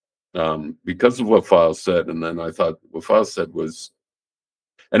that because of what Files said, and then I thought what Files said was,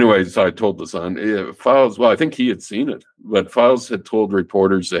 anyway, so I told the son, Files, well, I think he had seen it, but Files had told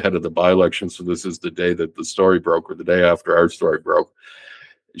reporters ahead of the by-election, so this is the day that the story broke, or the day after our story broke.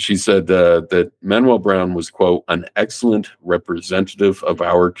 She said that Manuel Brown was, quote, an excellent representative of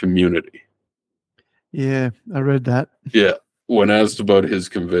our community. Yeah, I read that. Yeah. When asked about his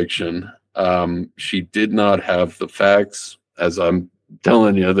conviction, she did not have the facts. As I'm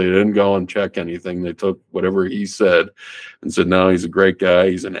telling you, they didn't go and check anything. They took whatever he said and said, no, he's a great guy.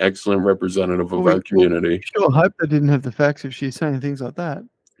 He's an excellent representative of our community. Sure, hope they didn't have the facts if she's saying things like that.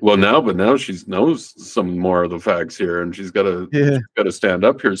 Well, now she knows some more of the facts here, and she's got to stand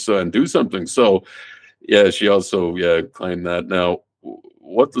up here and do something. So, she also claimed that. Now,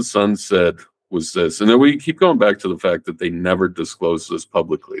 what the son said was this, and then we keep going back to the fact that they never disclosed this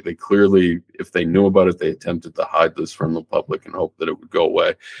publicly. They clearly, if they knew about it, they attempted to hide this from the public and hope that it would go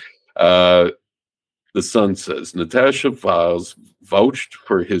away. The son says, Natasha Files vouched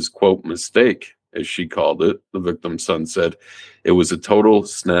for his, quote, mistake, as she called it. The victim's son said, it was a total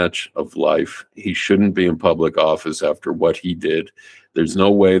snatch of life. He shouldn't be in public office after what he did. There's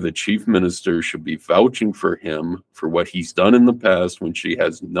no way the chief minister should be vouching for him for what he's done in the past when she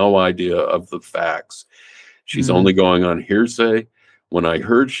has no idea of the facts. She's only going on hearsay. When I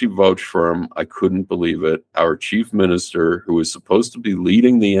heard she vouched for him, I couldn't believe it. Our chief minister, who is supposed to be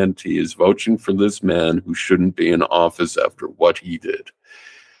leading the NT, is vouching for this man who shouldn't be in office after what he did.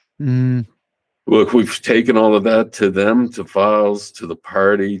 Look, we've taken all of that to them, to Files, to the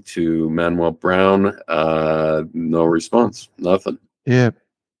party, to Manuel Brown. No response, nothing. Yeah.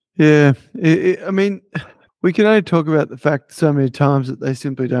 I mean, we can only talk about the fact so many times that they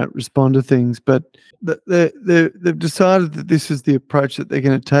simply don't respond to things, but they've decided that this is the approach that they're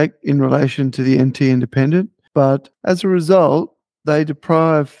going to take in relation to the NT Independent. But as a result, they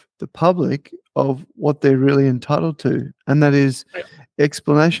deprive the public of what they're really entitled to, and that is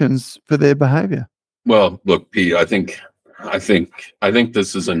explanations for their behavior. Well, look, Pete, I think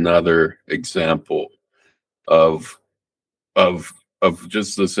this is another example of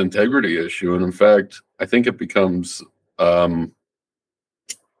just this integrity issue, and in fact, I think it becomes, the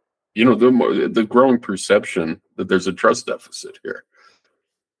growing perception that there's a trust deficit here,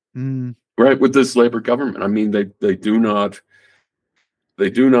 right? With this Labor government, I mean, they do not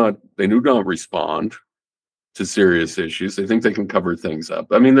respond to serious issues. They think they can cover things up.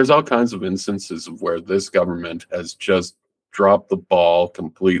 I mean, there's all kinds of instances of where this government has just dropped the ball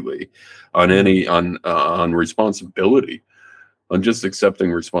completely on on responsibility. on just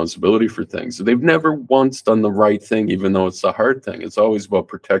accepting responsibility for things. So they've never once done the right thing, even though it's the hard thing. It's always about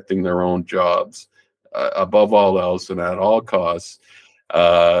protecting their own jobs above all else and at all costs.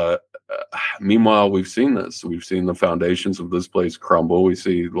 Meanwhile, we've seen this. We've seen the foundations of this place crumble. We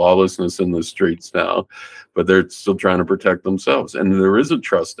see lawlessness in the streets now, but they're still trying to protect themselves. And there is a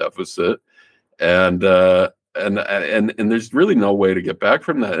trust deficit, and there's really no way to get back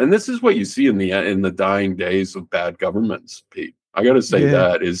from that. And this is what you see in the dying days of bad governments, Pete. I got to say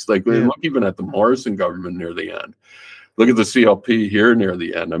that is like, look even at the Morrison government near the end. Look at the CLP here near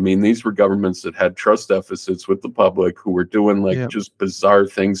the end. I mean, these were governments that had trust deficits with the public, who were doing just bizarre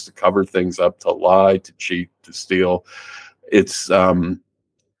things to cover things up, to lie, to cheat, to steal. It's and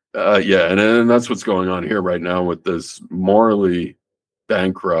that's what's going on here right now with this morally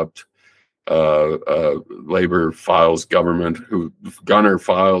bankrupt Labor Files government, who Gunner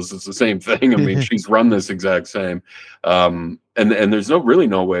Files is the same thing. I mean, she's run this exact same, and there's really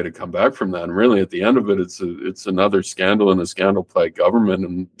no way to come back from that. And really, at the end of it, it's another scandal and a scandal-plagued government,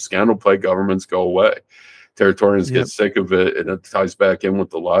 and scandal-plagued governments go away. Territorians get sick of it, and it ties back in with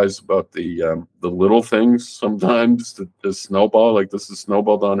the lies about the little things sometimes to snowball. Like this is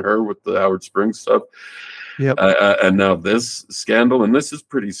snowballed on her with the Howard Springs stuff. Yep. And now this scandal, and this is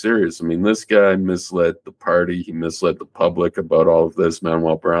pretty serious. I mean, this guy misled the party. He misled the public about all of this,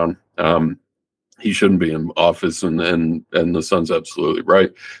 Manuel Brown. He shouldn't be in office, and the son's absolutely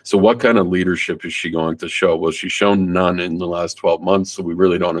right. So what kind of leadership is she going to show? Well, she's shown none in the last 12 months, so we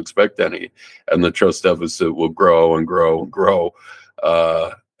really don't expect any. And the trust deficit will grow and grow and grow.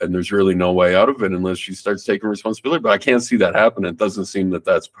 And there's really no way out of it unless she starts taking responsibility. But I can't see that happen. It doesn't seem that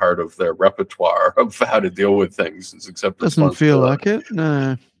that's part of their repertoire of how to deal with things. Is accept doesn't feel like it.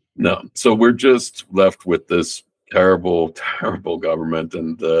 No. So we're just left with this terrible, terrible government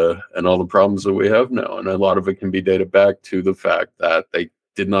and all the problems that we have now. And a lot of it can be dated back to the fact that they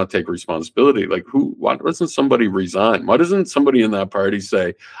did not take responsibility. Like why doesn't somebody resign? Why doesn't somebody in that party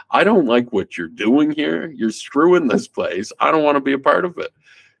say, I don't like what you're doing here. You're screwing this place. I don't want to be a part of it.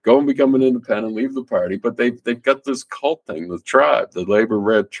 Go and become an independent, leave the party. But they've got this cult thing, the tribe, the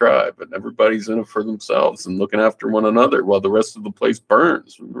labor-red tribe, and everybody's in it for themselves and looking after one another while the rest of the place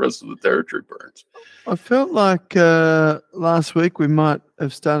burns and the rest of the territory burns. I felt like last week we might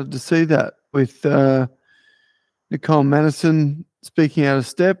have started to see that with Nicole Madison speaking out of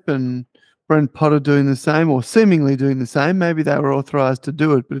step and Brent Potter doing the same, or seemingly doing the same. Maybe they were authorized to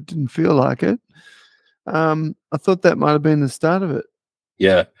do it, but it didn't feel like it. I thought that might have been the start of it.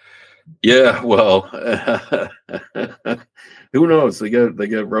 Yeah. Well, who knows? They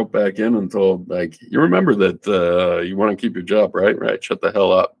get roped back in and told, like, you remember that you want to keep your job, right? Right. Shut the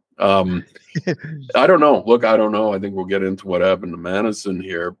hell up. I don't know. Look, I don't know. I think we'll get into what happened to Madison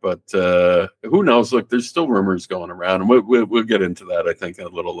here, but who knows? Look, there's still rumors going around, and we'll get into that, I think, a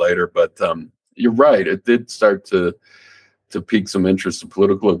little later. But you're right. It did start to pique some interest of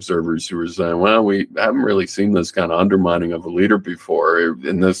political observers who were saying, well, we haven't really seen this kind of undermining of a leader before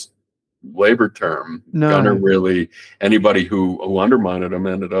in this labor term. No. Gunner really, anybody who undermined him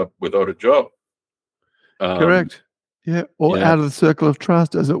ended up without a job. Correct. Yeah, or out of the circle of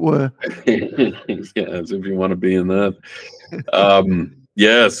trust, as it were. Yeah, as if you want to be in that.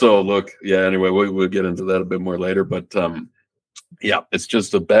 So look, anyway, we'll get into that a bit more later, but it's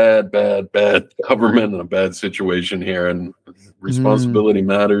just a bad government and a bad situation here, and responsibility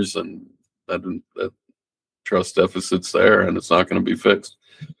matters, and that trust deficit's there, and it's not going to be fixed.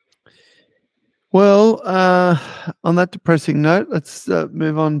 Well, on that depressing note, let's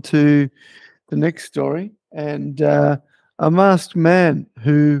move on to the next story. And a masked man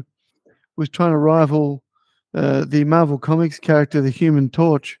who was trying to rival the Marvel Comics character, the Human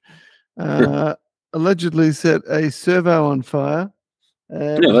Torch, allegedly set a servo on fire.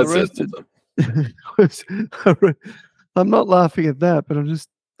 That's arrested. It. I'm not laughing at that, but I'm just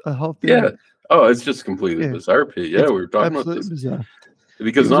a whole thing. Yeah. Oh, it's just completely bizarre, Pete. Yeah, we were talking about this. Bizarre.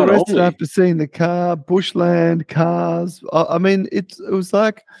 Because he was not arrested only after seeing the car, bushland, cars. I mean, it was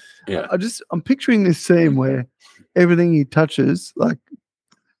like, I'm picturing this scene where everything he touches, like,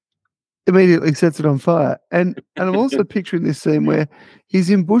 immediately sets it on fire. And I'm also picturing this scene where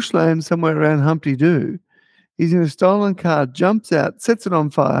he's in bushland somewhere around Humpty Doo. He's in a stolen car, jumps out, sets it on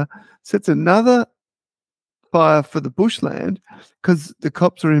fire, sets another fire for the bushland because the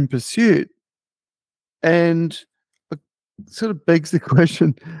cops are in pursuit. And it sort of begs the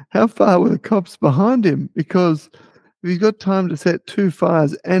question, how far were the cops behind him? Because if he's got time to set two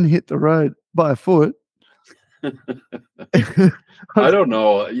fires and hit the road by foot, I don't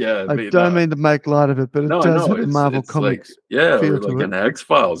know. Yeah, I don't mean to make light of it, but it does have a Marvel it's like, Comics yeah, or feel like to an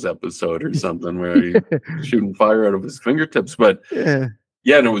X-Files episode or something where he's shooting fire out of his fingertips. But yeah,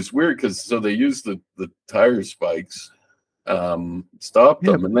 yeah, and it was weird because so they used the tire spikes, stopped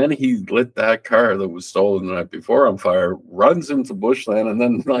Yep. them, and then he lit that car that was stolen the night before on fire, runs into bushland, and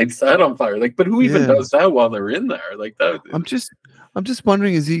then lights that on fire. Like, but who even Yeah. does that while they're in there? Like that. I'm just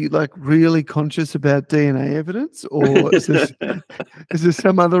wondering, is he like really conscious about DNA evidence, or is there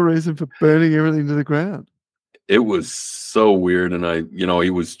some other reason for burning everything to the ground? It was so weird, and he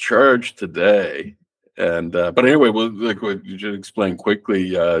was charged today. And but anyway, well, like you should explain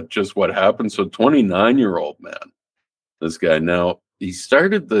quickly just what happened. So, 29-year-old man, this guy. Now he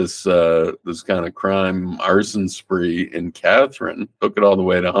started this kind of crime arson spree in Catherine. Took it all the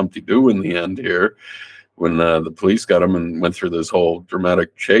way to Humpty Doo in the end here, when the police got him and went through this whole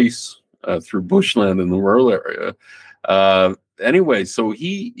dramatic chase through bushland in the rural area. Anyway, so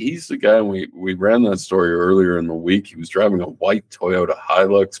he's the guy. We ran that story earlier in the week. He was driving a white Toyota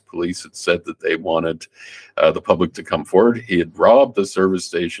Hilux. Police had said that they wanted the public to come forward. He had robbed the service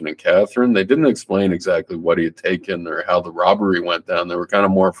station in Catherine. They didn't explain exactly what he had taken or how the robbery went down. They were kind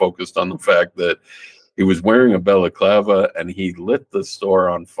of more focused on the fact that he was wearing a balaclava and he lit the store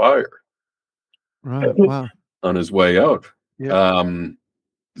on fire. Right. Wow. On his way out. Yeah.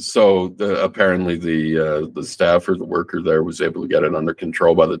 So apparently the staff or the worker there was able to get it under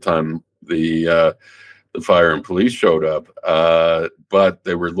control by the time the fire and police showed up. But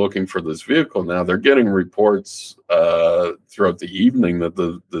they were looking for this vehicle. Now they're getting reports throughout the evening that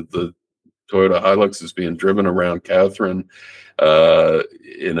the Toyota Hilux is being driven around Catherine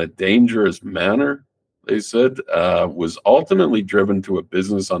in a dangerous manner. They said was ultimately driven to a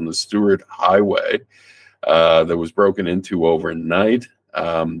business on the Stewart Highway that was broken into overnight.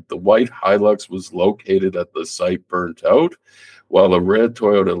 The white Hilux was located at the site burnt out, while a red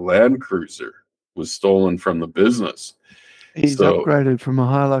Toyota Land Cruiser was stolen from the business. He's upgraded from a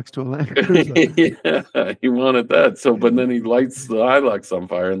Hilux to a Land Cruiser. Yeah, he wanted that. So, but then he lights the Hilux on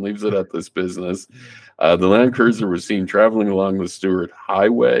fire and leaves it at this business. The Land Cruiser was seen traveling along the Stewart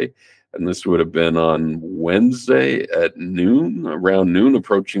Highway, and this would have been on Wednesday at around noon,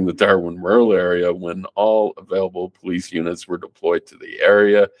 approaching the Darwin rural area when all available police units were deployed to the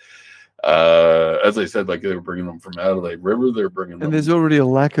area. As I said, like they were bringing them from Adelaide River, they're bringing them. And there's already a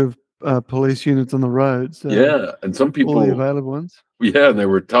lack of police units on the roads. So yeah, and some people, all the available ones. Yeah, and they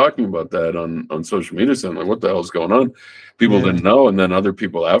were talking about that on social media, saying like, "What the hell's going on?" People didn't know, and then other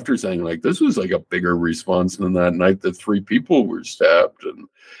people after saying like, "This was like a bigger response than that night that 3 people were stabbed." And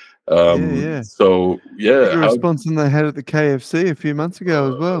so bigger response than they had at the KFC a few months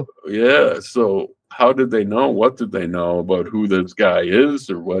ago as well. Yeah, so how did they know? What did they know about who this guy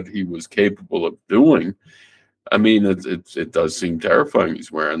is or what he was capable of doing? I mean, it does seem terrifying.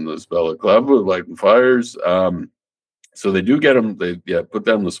 He's wearing this balaclava, lighting fires. So they do get him. They put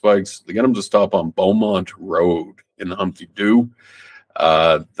down the spikes. They get him to stop on Beaumont Road in Humpty Doo.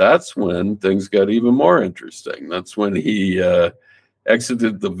 That's when things got even more interesting. That's when he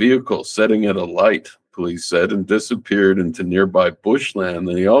exited the vehicle, setting it alight, police said, and disappeared into nearby bushland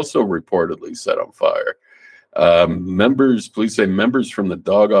that he also reportedly set on fire. Police say members from the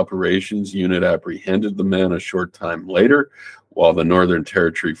dog operations unit apprehended the man a short time later, while the Northern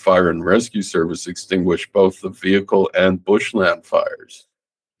Territory Fire and Rescue Service extinguished both the vehicle and bushland fires.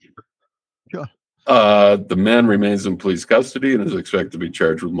 The man remains in police custody and is expected to be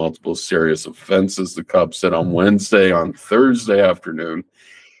charged with multiple serious offenses, the cops said on Wednesday. On Thursday afternoon,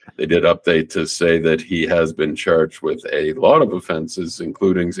 they did update to say that he has been charged with a lot of offenses,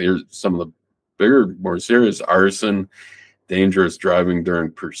 including some of the bigger, more serious arson, dangerous driving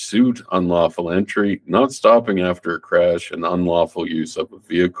during pursuit, unlawful entry, not stopping after a crash, and unlawful use of a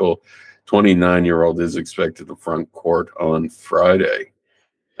vehicle. 29-year-old is expected to front court on Friday.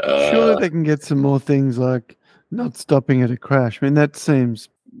 Surely they can get some more things like not stopping at a crash. I mean, that seems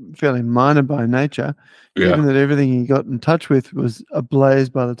fairly minor by nature, given that everything he got in touch with was ablaze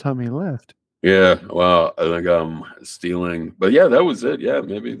by the time he left. Yeah, well, I think I'm stealing, but yeah, that was it. Yeah,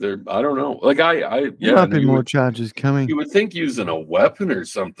 maybe I don't know. Like there might be more charges coming. You would think using a weapon or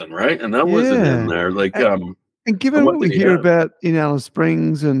something, right? And that wasn't in there. Like, and given what we hear about in Alice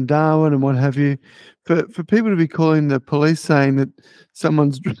Springs and Darwin and what have you, for people to be calling the police saying that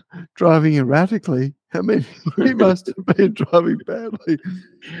someone's driving erratically, I mean, he must have been driving badly.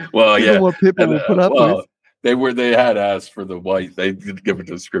 Well, given what people will put up with. They had asked for the white. They did give a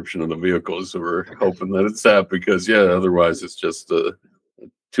description of the vehicle, so we're hoping that it's that because otherwise it's just a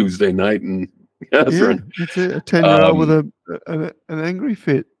Tuesday night in Catherine. It's a 10-year-old with an angry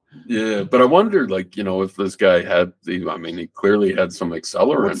fit. Yeah, but I wonder, like, if this guy had I mean, he clearly had some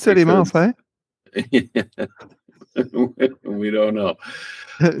accelerant. What set him off, eh? We don't know,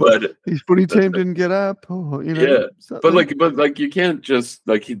 but His footy team didn't get up, or yeah, something. but like you can't just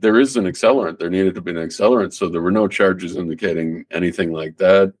there is an accelerant. There needed to be an accelerant, so there were no charges indicating anything like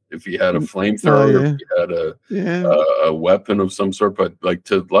that. If he had a flamethrower, if he had a weapon of some sort, but like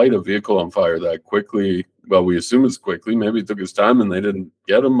to light a vehicle on fire that quickly, well, we assume it's quickly. Maybe it took his time and they didn't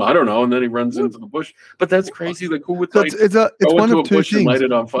get him. I don't know. And then he runs into the bush. But that's crazy. Like, who would go into a bush and light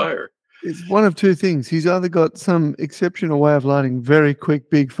it on fire? It's one of two things. He's either got some exceptional way of lighting very quick,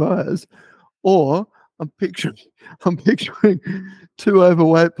 big fires, or I'm picturing two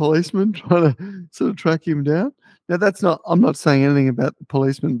overweight policemen trying to sort of track him down. Now, I'm not saying anything about the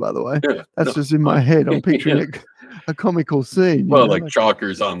policeman, by the way. Yeah, that's just in my head. I'm picturing a comical scene. Well, like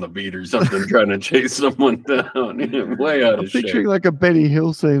chalkers on the beat or something trying to chase someone down. Way out of shape. Picturing like a Benny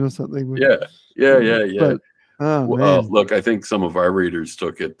Hill scene or something. Yeah. But, man. Look, I think some of our readers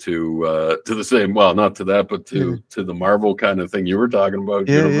took it to the same. Well, not to that, but to the Marvel kind of thing you were talking about,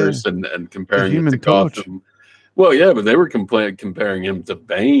 universe, and comparing it to Gotham. Well, yeah, but they were comparing him to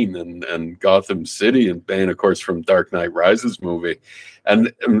Bane and Gotham City, and Bane, of course, from Dark Knight Rises movie.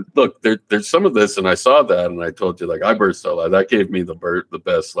 And look, there's some of this, and I saw that, and I told you, like, I burst out loud. That gave me the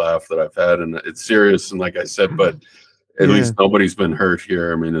best laugh that I've had, and it's serious. And like I said, but at least nobody's been hurt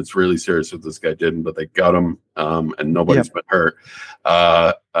here. I mean, it's really serious what this guy did, but they got him, and nobody's been hurt.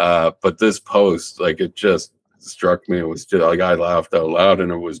 But this post, like, it just struck me. It was just like I laughed out loud,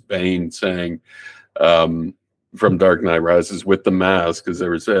 and it was Bane saying, from Dark Knight Rises with the mask, because they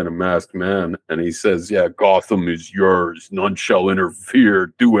were saying a masked man, and he says, "Yeah, Gotham is yours. None shall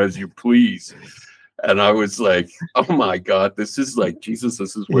interfere. Do as you please." And I was like, "Oh my God, this is like Jesus.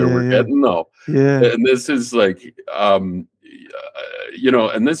 This is where we're getting though." Yeah, and this is like, and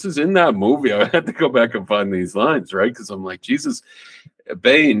this is in that movie. I had to go back and find these lines, right? Because I'm like, Jesus.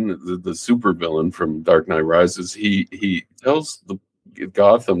 Bane, the supervillain from Dark Knight Rises, he tells the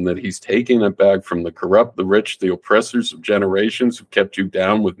Gotham that he's taking it back from the corrupt, the rich, the oppressors of generations who kept you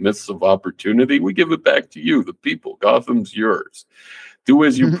down with myths of opportunity. We give it back to you, the people. Gotham's yours. Do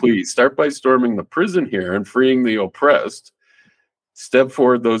as you please. Start by storming the prison here and freeing the oppressed. Step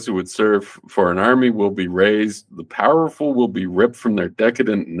forward, those who would serve for an army will be raised. The powerful will be ripped from their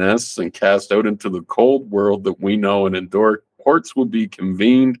decadent nests and cast out into the cold world that we know and endure. Courts will be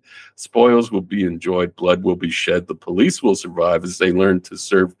convened, spoils will be enjoyed, blood will be shed. The police will survive as they learn to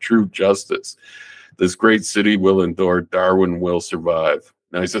serve true justice. This great city will endure, Darwin will survive.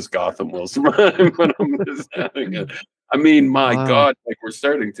 Now he says Gotham will survive, but I'm just having it. I mean, my God, like, we're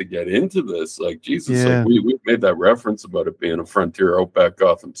starting to get into this. Like, Jesus, like, we made that reference about it being a frontier outback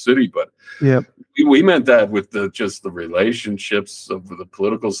Gotham City, but we meant that with just the relationships of the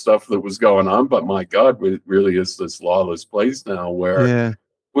political stuff that was going on. But my God, it really is this lawless place now where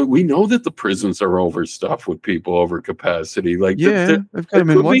we know that the prisons are overstuffed with people over capacity. Like, they've got them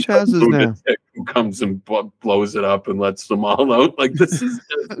in watch houses now. Who comes and blows it up and lets them all out? Like, this is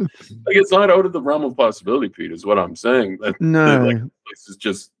like, it's not out of the realm of possibility, Pete. Is what I'm saying. That this is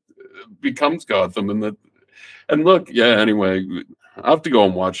just becomes Gotham, and look, anyway, I have to go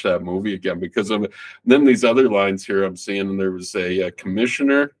and watch that movie again because of then these other lines here I'm seeing, and there was a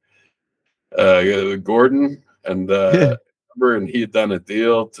commissioner, Gordon, and he had done a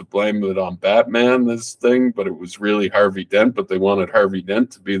deal to blame it on Batman, this thing, but it was really Harvey Dent, but they wanted Harvey Dent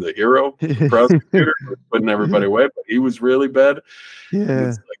to be the hero, the prosecutor, putting everybody away, but he was really bad. And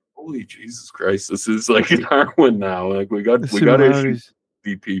it's like, holy Jesus Christ, this is like Darwin now. Like, we got issues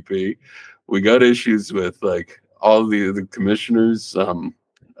with DPP, we got issues with like all the commissioners.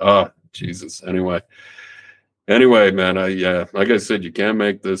 Jesus. Anyway, man, like I said, you can't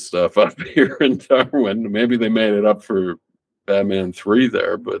make this stuff up here in Darwin. Maybe they made it up for Batman 3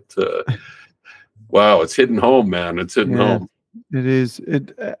 there, but wow, it's hitting home, man. It's hitting home. It is.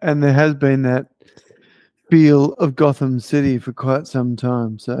 And there has been that feel of Gotham City for quite some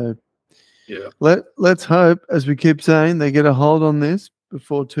time. So let's hope, as we keep saying, they get a hold on this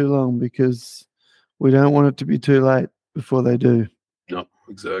before too long, because we don't want it to be too late before they do. No,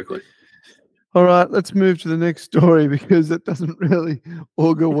 exactly. All right, let's move to the next story, because it doesn't really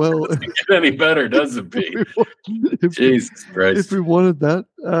augur well. It doesn't get any better, does it, Pete? Jesus Christ. If we wanted that.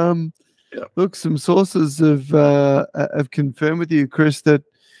 Look, some sources have confirmed with you, Chris, that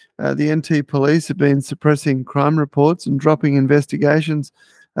the NT police have been suppressing crime reports and dropping investigations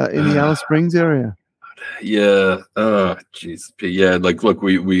in the Alice Springs area. Geez. Like, look,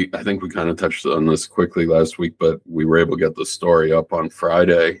 I think we kind of touched on this quickly last week, but we were able to get the story up on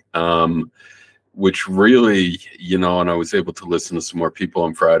Friday. which really, and I was able to listen to some more people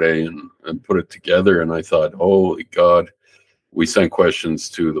on Friday and put it together. And I thought, holy God, we sent questions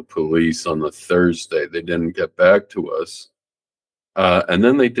to the police on the Thursday. They didn't get back to us. And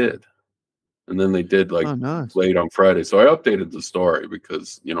then they did. Like Oh, nice. late on Friday. So I updated the story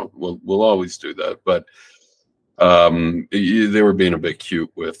because, we'll always do that. But they were being a bit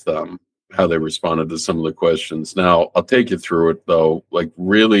cute with how they responded to some of the questions. Now, I'll take you through it, though. Like,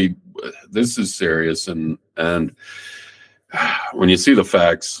 really, this is serious. And when you see the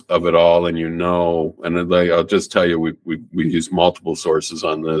facts of it all and and like, I'll just tell you, we use multiple sources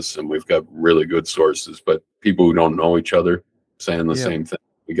on this, and we've got really good sources, but people who don't know each other saying the same thing.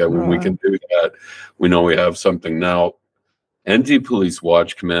 When we can do that, we know we have something. Now, NT Police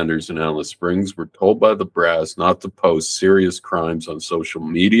Watch commanders in Alice Springs were told by the brass not to post serious crimes on social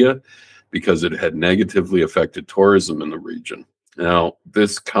media because it had negatively affected tourism in the region. Now,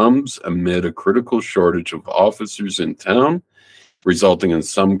 this comes amid a critical shortage of officers in town, resulting in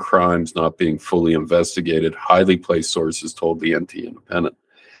some crimes not being fully investigated, highly placed sources told the NT Independent.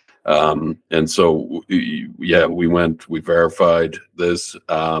 And so, we verified this.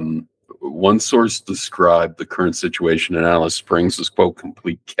 One source described the current situation in Alice Springs as, quote,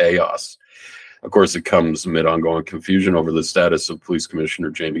 complete chaos. Of course, it comes amid ongoing confusion over the status of Police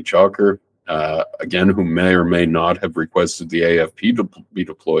Commissioner Jamie Chalker, again, who may or may not have requested the AFP to be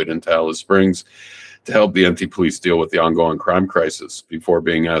deployed into Alice Springs to help the NT Police deal with the ongoing crime crisis before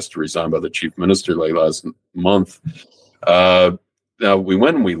being asked to resign by the Chief Minister late last month. Now, we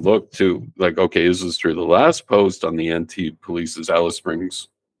went and we looked to, like, okay, is this true? The last post on the NT Police's Alice Springs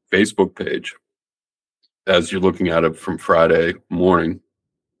Facebook page, as you're looking at it from Friday morning,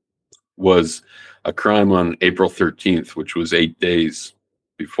 was a crime on April 13th, which was 8 days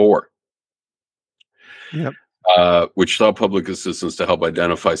before. Yep. Which sought public assistance to help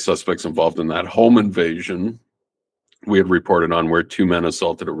identify suspects involved in that home invasion we had reported on, where two men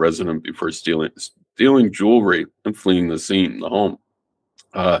assaulted a resident before stealing jewelry and fleeing the home.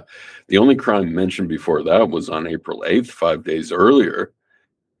 The only crime mentioned before that was on April 8th, 5 days earlier,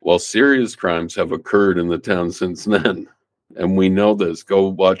 while serious crimes have occurred in the town since then. And we know this. Go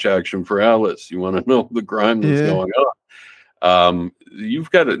watch Action for Alice. You want to know the crime that's going on. You've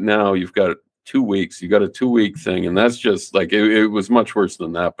got it now. You've got 2 weeks. You got a 2-week thing. And that's just like, it was much worse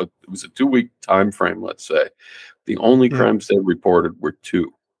than that, but it was a 2-week time frame, let's say. The only crimes they reported were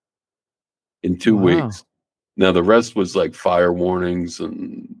 2 in 2 weeks. Now, the rest was like fire warnings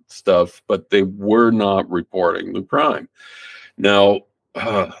and stuff, but they were not reporting the crime. Now,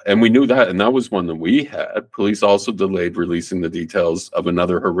 and we knew that, and that was one that we had. Police also delayed releasing the details of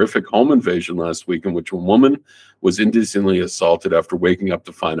another horrific home invasion last week in which a woman was indecently assaulted after waking up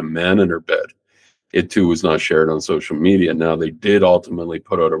to find a man in her bed. It, too, was not shared on social media. Now, they did ultimately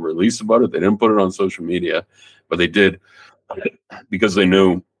put out a release about it. They didn't put it on social media, but they did because they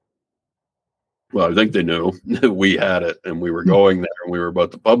knew. Well, I think they knew that we had it and we were going there and we were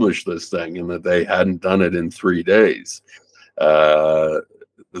about to publish this thing, and that they hadn't done it in 3 days. The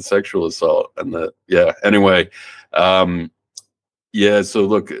sexual assault and anyway. So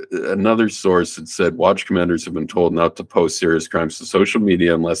look, another source had said watch commanders have been told not to post serious crimes to social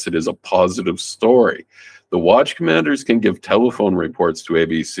media unless it is a positive story. The watch commanders can give telephone reports to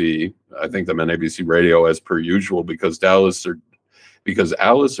ABC. I think they meant ABC Radio as per usual, because Alice or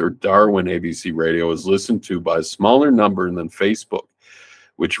Darwin ABC Radio is listened to by a smaller number than Facebook,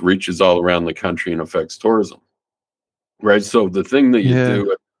 which reaches all around the country and affects tourism. Right. So the thing that you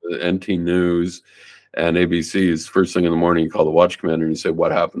do at the NT News and ABC is first thing in the morning, you call the watch commander and you say,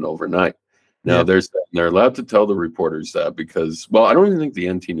 what happened overnight? Now, they're allowed to tell the reporters that because, well, I don't even think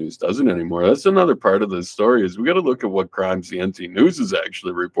the NT News does it anymore. That's another part of this story, is we got to look at what crimes the NT News is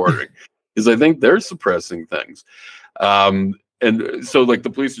actually reporting, because I think they're suppressing things. And so, like, the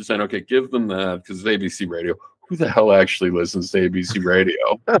police are saying, okay, give them that because it's ABC Radio. Who the hell actually listens to ABC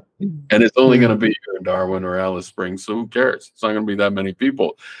Radio? And it's only going to be here in Darwin or Alice Springs, so who cares? It's not going to be that many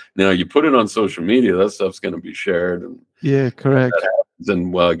people. Now, you put it on social media, that stuff's going to be shared. And correct.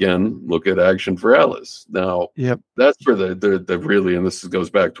 And well, again, look at Action for Alice. Now, that's for the really, and this goes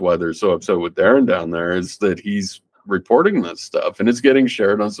back to why they're so upset with Darren down there, is that he's reporting this stuff and it's getting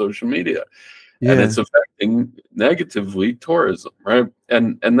shared on social media. And it's affecting negatively tourism, right?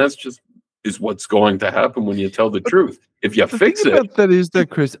 And that's just is what's going to happen when you tell the truth. If you fix it. About that is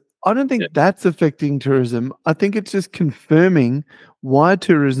that, Chris, I don't think that's affecting tourism. I think it's just confirming why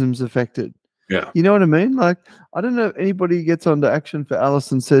tourism's affected. Yeah. You know what I mean? Like, I don't know if anybody gets onto Action for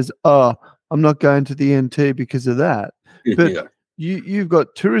Alice and says, oh, I'm not going to the NT because of that. But you've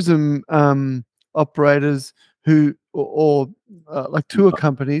got tourism operators who, or like tour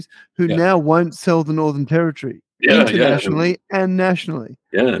companies who Yeah. now won't sell the Northern Territory internationally and nationally.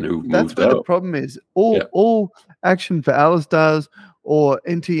 Yeah, and who That's moved where the out. problem is. All Action for Alice does, or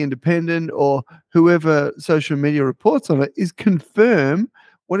NT Independent, or whoever social media reports on it, is confirm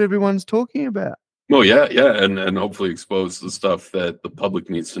what everyone's talking about. Oh, yeah, and hopefully expose the stuff that the public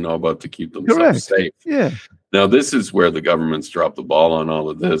needs to know about to keep themselves safe. Yeah. Now, this is where the government's dropped the ball on all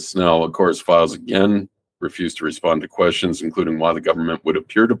of this. Now, of course, Files again refused to respond to questions, including why the government would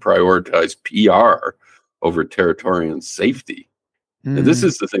appear to prioritize PR over territorial safety. And this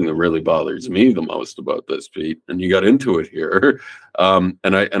is the thing that really bothers me the most about this, Pete. And you got into it here, and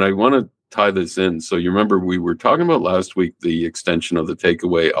I want to tie this in. So you remember we were talking about last week the extension of the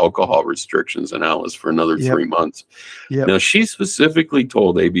takeaway alcohol restrictions in Alice for another 3 months. Now she specifically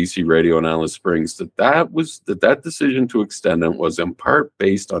told ABC Radio in Alice Springs that decision to extend it was in part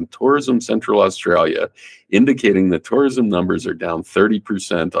based on Tourism Central Australia, indicating that tourism numbers are down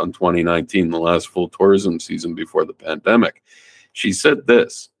 30% on 2019, the last full tourism season before the pandemic. She said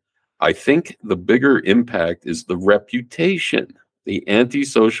this: I think the bigger impact is the reputation, the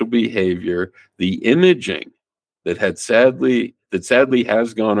antisocial behavior, the imaging that sadly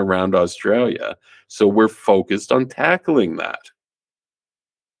has gone around Australia. So we're focused on tackling that.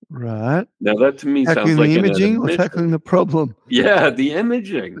 Right. Now that to me tackling sounds like the imaging or tackling the problem. Yeah, the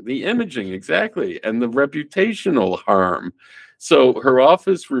imaging, exactly, and the reputational harm. So her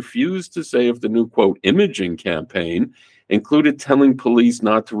office refused to say if the new, quote, imaging campaign included telling police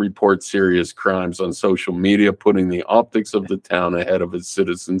not to report serious crimes on social media, putting the optics of the town ahead of its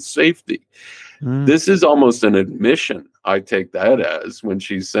citizens' safety. This is almost an admission, I take that as, when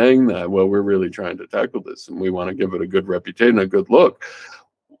she's saying that, well, we're really trying to tackle this and we want to give it a good reputation, a good look.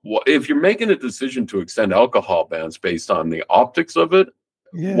 Well, if you're making a decision to extend alcohol bans based on the optics of it,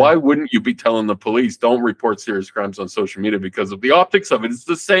 why wouldn't you be telling the police don't report serious crimes on social media because of the optics of it? It's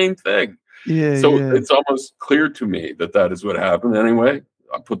the same thing. It's almost clear to me that is what happened. Anyway,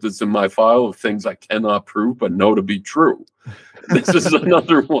 I put this in my file of things I cannot prove but know to be true. This is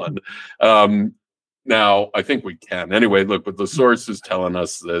another one. Now, I think we can. Anyway, look, but the source is telling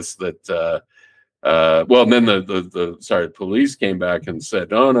us this, that well, and then the police came back and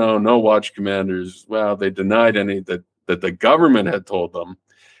said, oh, no watch commanders. Well, they denied any that the government had told them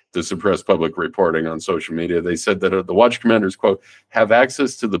to suppress public reporting on social media. They said that the watch commanders, quote, have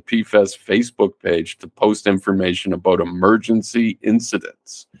access to the PFES Facebook page to post information about emergency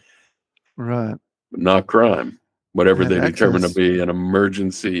incidents. Right. But not crime. Whatever they determine to be an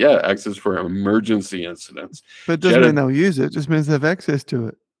emergency. Yeah, access for emergency incidents. But it doesn't mean they'll use it. It just means they have access to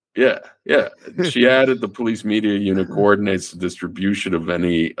it. Yeah. She added the police media unit coordinates the distribution of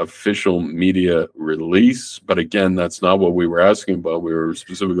any official media release. But again, that's not what we were asking about. We were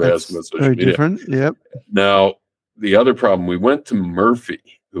specifically asking about social media. Different. Yep. Now, the other problem, we went to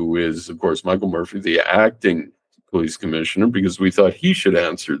Murphy, who is, of course, Michael Murphy, the acting police commissioner, because we thought he should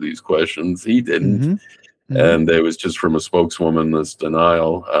answer these questions. He didn't. And it was just from a spokeswoman, this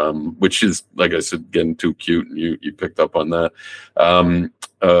denial, which is, like I said, getting too cute. And you picked up on that.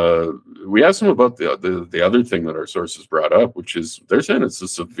 We asked them about the other thing that our sources brought up, which is they're saying it's a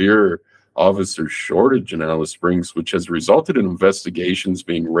severe officer shortage in Alice Springs, which has resulted in investigations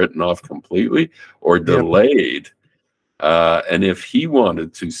being written off completely or delayed. And if he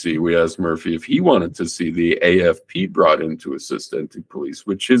wanted to see, we asked Murphy if he wanted to see the AFP brought in to assist anti-police,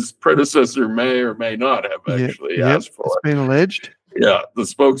 which his predecessor may or may not have actually asked for. It's been alleged. Yeah, the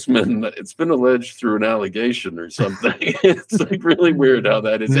spokesman, it's been alleged through an allegation or something. It's like really weird how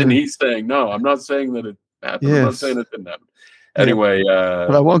that is. And he's saying, no, I'm not saying that it happened. I'm not saying it didn't happen. Anyway.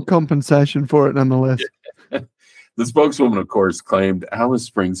 But I want compensation for it nonetheless. The spokeswoman, of course, claimed Alice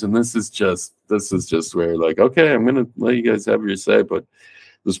Springs, and this is just where, like, okay, I'm going to let you guys have your say, but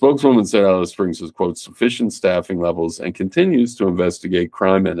the spokeswoman said Alice Springs has, quote, sufficient staffing levels and continues to investigate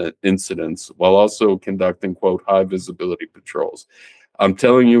crime and incidents while also conducting, quote, high visibility patrols. I'm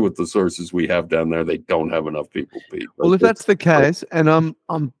telling you, with the sources we have down there, they don't have enough people, Pete. Well, if that's the case, and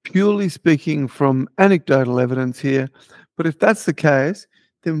I'm purely speaking from anecdotal evidence here, but if that's the case,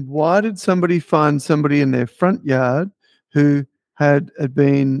 then why did somebody find somebody in their front yard who had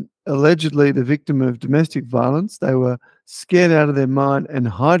been allegedly the victim of domestic violence? They were scared out of their mind and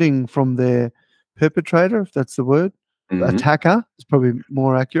hiding from their perpetrator, if that's the word. Attacker is probably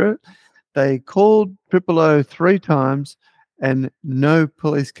more accurate. They called 000 3 times and no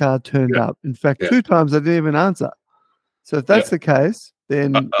police car turned up. In fact, 2 times they didn't even answer. So if that's the case,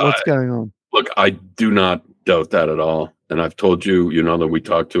 then what's going on? Look, I do not doubt that at all. And I've told you, that we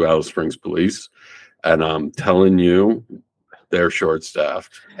talked to Alice Springs police, and I'm telling you, they're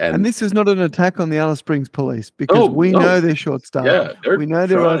short-staffed. And this is not an attack on the Alice Springs police, because we know they're short-staffed. Yeah, we know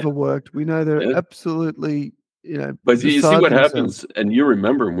they're trying. overworked. We know they're absolutely, But you see beside what themselves. happens, and you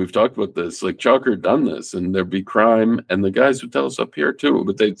remember, and we've talked about this, like Chalker done this, and there'd be crime, and the guys would tell us up here too,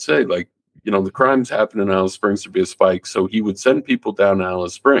 but they'd say, like, the crimes happen in Alice Springs, there'd be a spike, so he would send people down to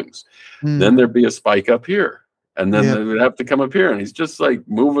Alice Springs. Then there'd be a spike up here, and then they would have to come up here, and he's just like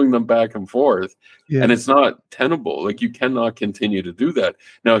moving them back and forth, and it's not tenable. Like, you cannot continue to do that.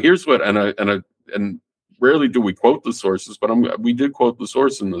 Now, here's what, and rarely do we quote the sources, but we did quote the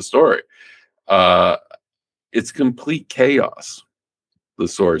source in the story. It's complete chaos, the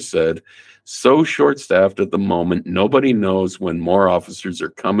source said. So short-staffed at the moment, nobody knows when more officers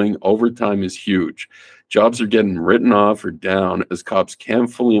are coming. Overtime is huge. Jobs are getting written off or down as cops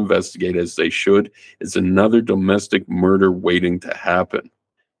can't fully investigate as they should. It's another domestic murder waiting to happen.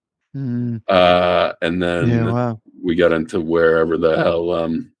 And then we got into wherever the hell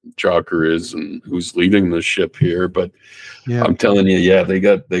Chalker is and who's leading the ship here. But I'm telling you, they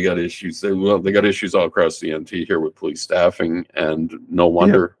got issues. They got issues all across the NT here with police staffing, and no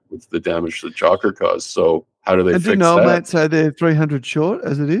wonder with the damage that Chalker caused. So how do they fix didn't that? Matt say they're 300 short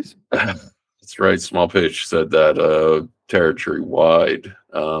as it is? That's right. Small Pitch said that territory wide.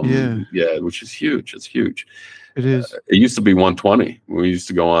 Which is huge. It's huge. It is. It used to be 120. We used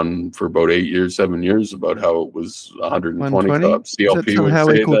to go on for about 7 years about how it was 120 cops. CLP would how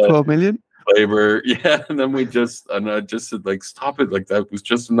say equal that. 12 million? Labor, and then I just said, like, stop it. Like, that was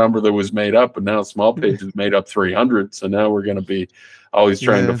just a number that was made up, and now Small Page has made up 300. So now we're going to be always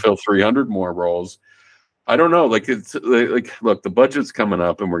trying to fill 300 more roles. I don't know. Like, it's like, look, the budget's coming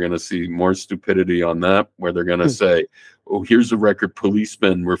up, and we're going to see more stupidity on that, where they're going to say, "Oh, here's a record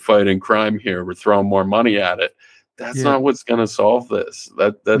policeman. We're fighting crime here. We're throwing more money at it." That's not what's going to solve this.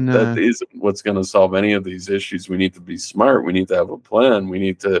 That isn't what's going to solve any of these issues. We need to be smart. We need to have a plan. We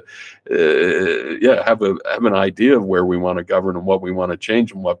need to, have an idea of where we want to govern and what we want to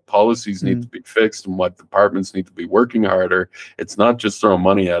change and what policies need to be fixed and what departments need to be working harder. It's not just throwing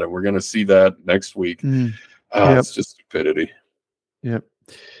money at it. We're going to see that next week. It's just stupidity. Yep.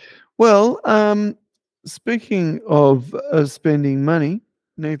 Well, speaking of spending money,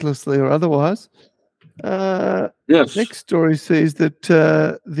 needlessly or otherwise. Next story says that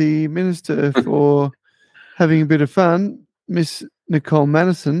the Minister for having a bit of fun, Miss Nicole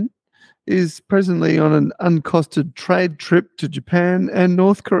Madison, is presently on an uncosted trade trip to Japan and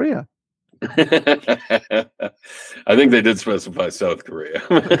North Korea. I think they did specify South Korea.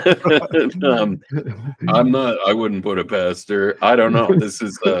 I wouldn't put it past her. I don't know. This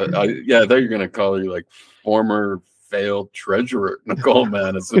is, I thought you were going to call her like former failed treasurer Nicole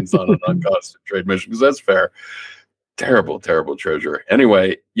Madison's on an uncosted trade mission, because that's fair. Terrible treasurer.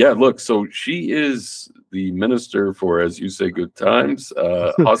 Anyway, look, so she is the minister for, as you say, good times,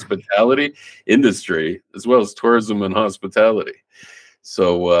 hospitality industry, as well as tourism and hospitality.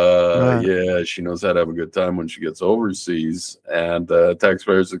 So she knows how to have a good time when she gets overseas, and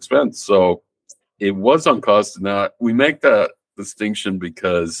taxpayers' expense. So it was uncosted. Now, we make that distinction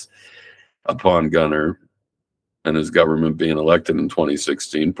because upon Gunner and his government being elected in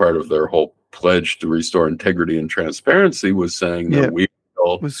 2016, part of their whole pledge to restore integrity and transparency was saying that we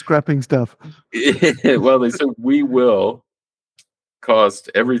was scrapping stuff. Well, they said we will cost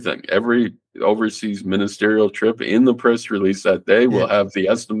everything. Every overseas ministerial trip, in the press release that day will have the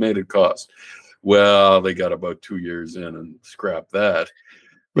estimated cost. Well, they got about 2 years in and scrapped that.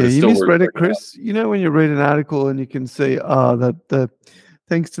 But you misread it, Chris. You know, when you read an article and you can see, that the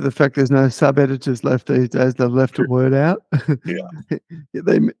thanks to the fact there's no sub-editors left these days, they've left a word out.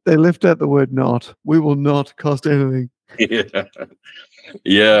 They left out the word "not." We will not cost anything.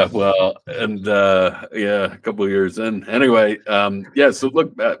 Well, and a couple of years in. Anyway, so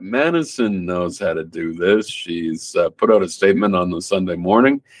look, Madison knows how to do this. She's put out a statement on the Sunday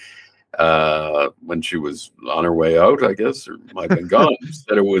morning when she was on her way out, I guess, or might have been gone,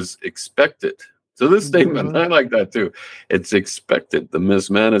 that it was expected. So this statement, I like that too. It's expected the Miss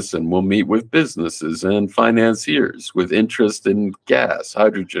Madison will meet with businesses and financiers with interest in gas,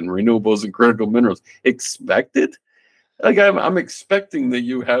 hydrogen, renewables, and critical minerals. Expected? Like, I'm expecting that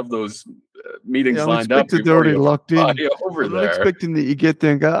you have those meetings lined up. They're already locked in. I'm not expecting that you get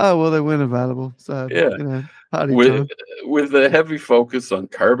there and go, oh, well, they weren't available. So, party time. With a heavy focus on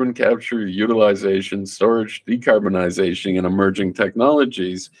carbon capture, utilization, storage, decarbonization, and emerging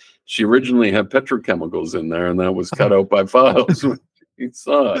technologies, she originally had petrochemicals in there, and that was cut out by files. You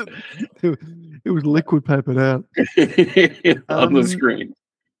saw it. It was liquid papered out. On the screen.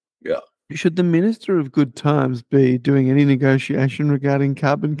 Yeah. Should the Minister of Good Times be doing any negotiation regarding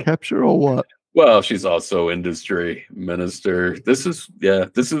carbon capture or what? Well, she's also industry minister. This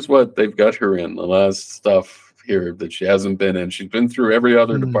is what they've got her in. The last stuff here that she hasn't been in. She's been through every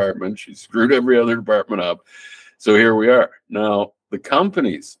other department. She's screwed every other department up. So here we are. Now, the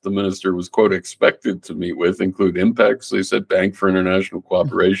companies the minister was, quote, expected to meet with include Impex, they said, Bank for International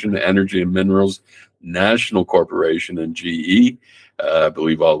Cooperation, Energy and Minerals, National Corporation, and GE. I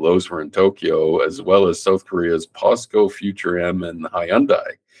believe all those were in Tokyo, as well as South Korea's POSCO, Future M, and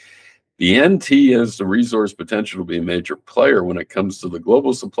Hyundai. The NT has the resource potential to be a major player when it comes to the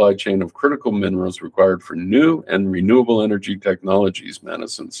global supply chain of critical minerals required for new and renewable energy technologies,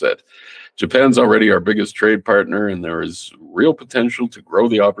 Manison said. Japan's already our biggest trade partner, and there is real potential to grow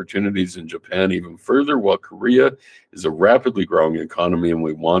the opportunities in Japan even further, while Korea is a rapidly growing economy, and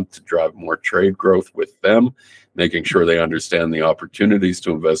we want to drive more trade growth with them, making sure they understand the opportunities to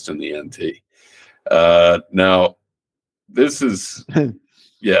invest in the NT. Now, this is...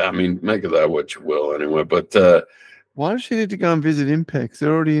 Yeah, I mean, make of that what you will anyway. But why does she need to go and visit Impex?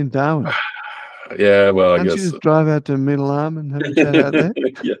 They're already in Darwin. Yeah, well, Can't I guess you just drive out to Middle Arm and have a chat out there?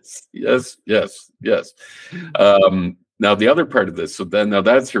 Yes. Now the other part of this, now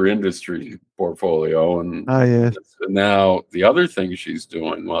that's her industry portfolio, and now the other thing she's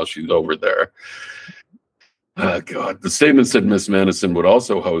doing while she's over there. Oh, God. The statement said Miss Manison would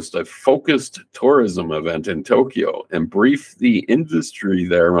also host a focused tourism event in Tokyo and brief the industry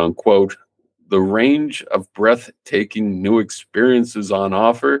there on, quote, the range of breathtaking new experiences on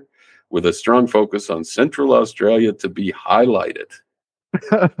offer, with a strong focus on Central Australia to be highlighted.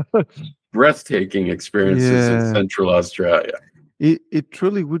 Breathtaking experiences in Central Australia. It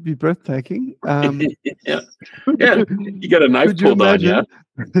truly would be breathtaking. Yeah. You got a knife pulled on you.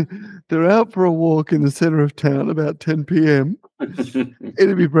 They're out for a walk in the center of town about 10 p.m.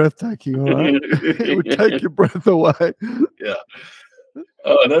 It'd be breathtaking, all right? It would take your breath away. Yeah.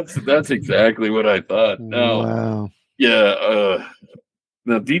 Oh, that's exactly what I thought. Now, wow. Yeah.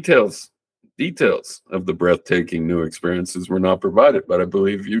 Now, details of the breathtaking new experiences were not provided, but I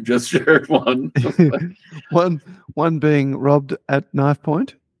believe you just shared one. one being robbed at knife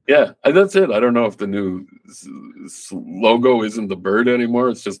point. Yeah, that's it. I don't know if the new logo isn't the bird anymore.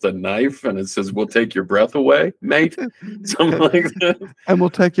 It's just a knife, and it says, "We'll take your breath away, mate." Something like that. And we'll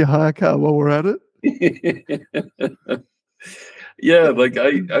take your hire car while we're at it. Yeah, like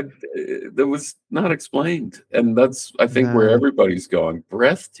that was not explained, and that's I think where everybody's going.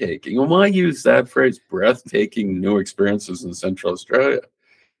 Breathtaking, and why use that phrase? Breathtaking new experiences in Central Australia.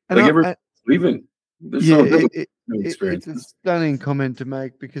 Like everyone's leaving. It's a stunning comment to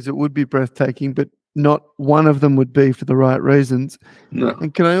make, because it would be breathtaking, but not one of them would be for the right reasons. No.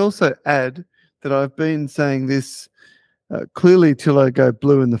 And can I also add that I've been saying this clearly till I go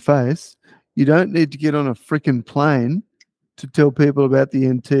blue in the face. You don't need to get on a freaking plane to tell people about the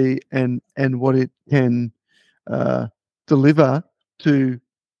NT and what it can deliver to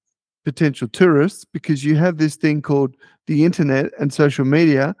potential tourists, because you have this thing called the internet and social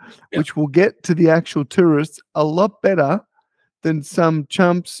media, which will get to the actual tourists a lot better than some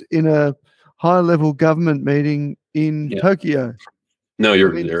chumps in a high-level government meeting in Tokyo. No,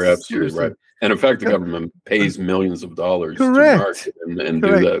 you're absolutely right. And in fact, the government pays millions of dollars to market and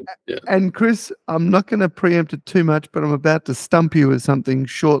do that. Yeah. And Chris, I'm not going to preempt it too much, but I'm about to stump you with something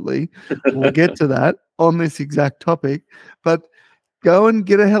shortly. We'll get to that on this exact topic. But go and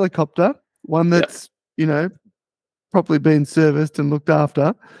get a helicopter, one that's, properly been serviced and looked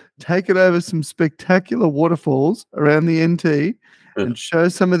after. Take it over some spectacular waterfalls around the NT and show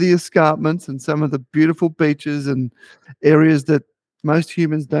some of the escarpments and some of the beautiful beaches and areas that most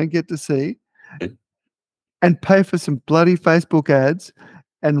humans don't get to see, and pay for some bloody Facebook ads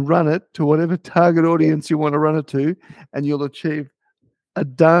and run it to whatever target audience you want to run it to, and you'll achieve a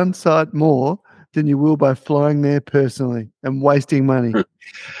darn sight more than you will by flying there personally and wasting money.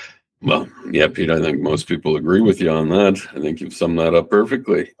 Well, yeah, Pete, I think most people agree with you on that. I think you've summed that up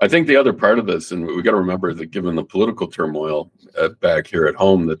perfectly. I think the other part of this, and we got to remember that given the political turmoil back here at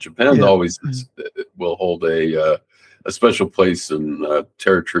home, that Japan always will hold a special place in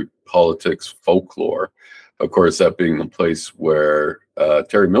territory politics folklore. Of course, that being the place where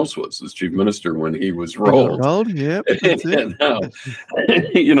Terry Mills was as chief minister when he was rolled. Yeah. And now,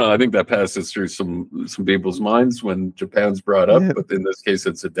 I think that passes through some people's minds when Japan's brought up. But in this case,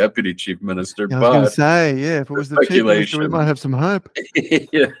 it's a deputy chief minister. I was going to say, if it was the chief minister, we might have some hope.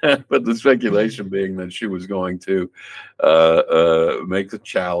 But the speculation being that she was going to make a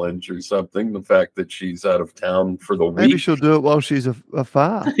challenge or something. The fact that she's out of town for the week. Maybe she'll do it while she's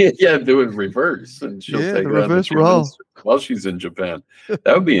afar. Do it reverse, and she'll take the reverse role while she's in Japan.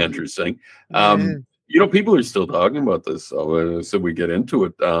 That would be interesting. People are still talking about this. So we get into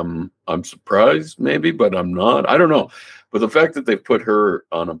it. I'm surprised, maybe, but I'm not. I don't know. But the fact that they put her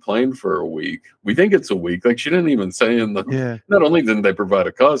on a plane for a week, we think it's a week. Like, she didn't even say in the. Yeah. Not only didn't they provide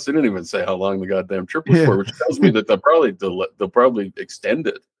a cost, they didn't even say how long the goddamn trip was for, which tells me that they'll probably extend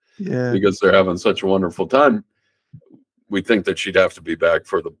it. Yeah. Because they're having such a wonderful time. We think that she'd have to be back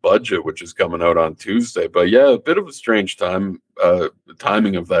for the budget, which is coming out on Tuesday. But yeah, a bit of a strange the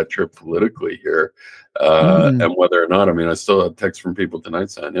timing of that trip politically here. And whether or not, I mean, I still have texts from people tonight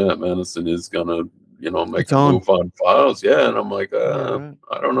saying, yeah, Madison is going to, make a move on files. Yeah. And I'm like,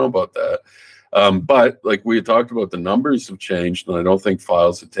 I don't know about that. But like we had talked about, the numbers have changed, and I don't think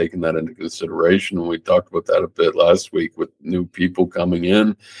files have taken that into consideration. And we talked about that a bit last week with new people coming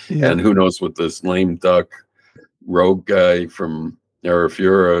in, and who knows what this lame duck rogue guy from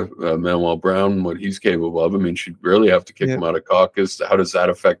Arafura, Manuel Brown, what he's capable of. I mean, she'd really have to kick him out of caucus. How does that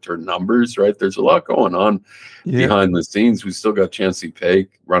affect her numbers, right? There's a lot going on behind the scenes. We still got Chancey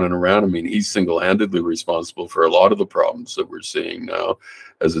Pake running around. I mean, he's single-handedly responsible for a lot of the problems that we're seeing now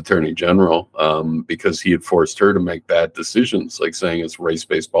as Attorney General, because he had forced her to make bad decisions, like saying it's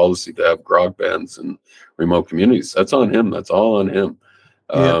race-based policy to have grog bans in remote communities. That's on him. That's all on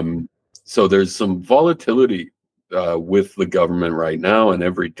him. So there's some volatility with the government right now, and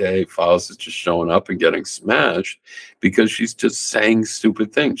every day Files is just showing up and getting smashed because she's just saying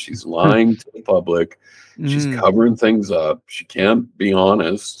stupid things. She's lying to the public. She's covering things up. She can't be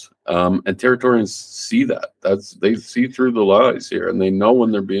honest. And Territorians see that. They see through the lies here, and they know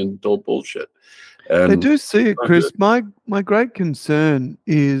when they're being told bullshit. And they do see it, Chris. My great concern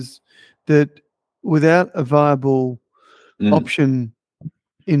is that without a viable option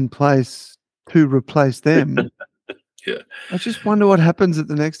in place to replace them, I just wonder what happens at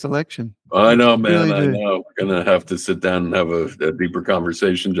the next election. I know, man. Really, I know. We're gonna have to sit down and have a deeper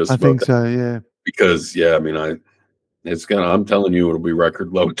conversation. I think so. Yeah. Because I mean, I'm telling you, it'll be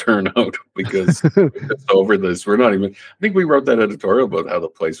record low turnout because it's over this. We're not even. I think we wrote that editorial about how the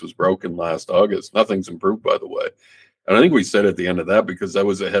place was broken last August. Nothing's improved, by the way. And I think we said at the end of that, because that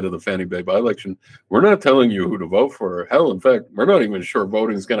was ahead of the Fannie Bay by-election, we're not telling you who to vote for. Hell, in fact, we're not even sure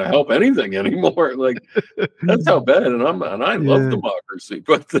voting is going to help anything anymore. Like, that's how bad. And I love democracy,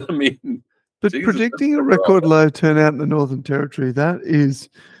 but I mean, predicting a record low turnout in the Northern Territory, that is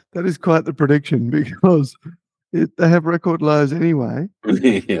quite the prediction, because they have record lows anyway.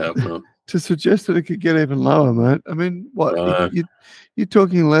 To suggest that it could get even lower, mate. I mean, what you're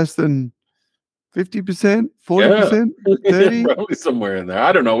talking less than 50%, 40%, 30%? Probably somewhere in there.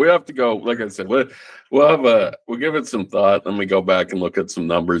 I don't know. We have to go. Like I said, we'll give it some thought, and we go back and look at some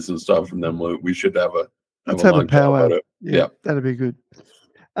numbers and stuff, and then we should have a powwow. Yeah, that'd be good.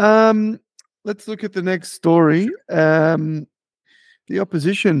 Let's look at the next story. The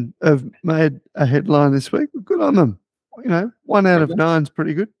opposition have made a headline this week. Good on them. 1 out of 9 is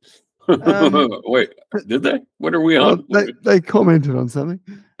pretty good. Wait, did they? What are we on? They commented on something.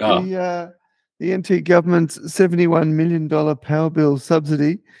 The NT government's $71 million power bill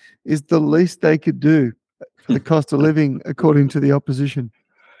subsidy is the least they could do for the cost of living, according to the opposition.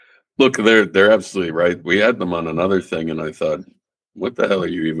 Look, they're absolutely right. We had them on another thing, and I thought, what the hell are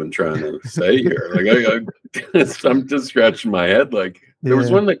you even trying to say here? Like, I'm just scratching my head. Like, there was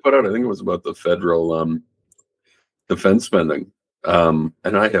one they put out, I think it was about the federal defense spending. And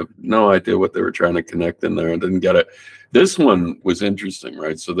I have no idea what they were trying to connect in there. I didn't get it. This one was interesting,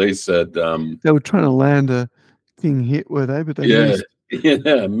 right? So they said they were trying to land a king hit, were they? But they missed.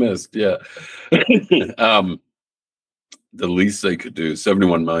 Missed. Yeah. The least they could do,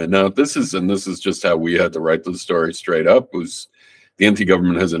 71 million. Now, this is just how we had to write the story straight up. Was the NT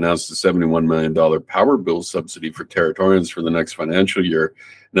government has announced a $71 million power bill subsidy for Territorians for the next financial year.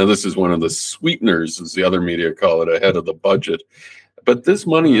 Now, this is one of the sweeteners, as the other media call it, ahead of the budget. But this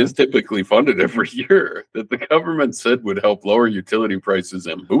money is typically funded every year, that the government said would help lower utility prices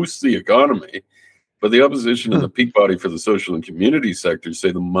and boost the economy. But the opposition and the peak body for the social and community sectors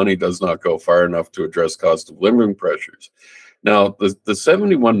say the money does not go far enough to address cost of living pressures. Now, the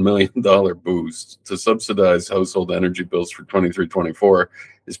 $71 million boost to subsidize household energy bills for 23-24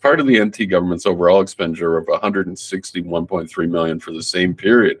 is part of the NT government's overall expenditure of $161.3 million for the same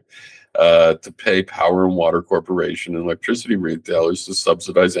period, to pay Power and Water Corporation and electricity retailers to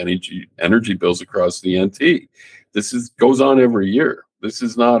subsidize energy bills across the NT. This goes on every year. This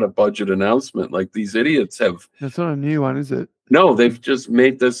is not a budget announcement. Like, these idiots have. That's not a new one, is it? No, they've just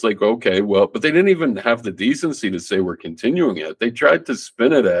made this like, okay, well, but they didn't even have the decency to say we're continuing it. They tried to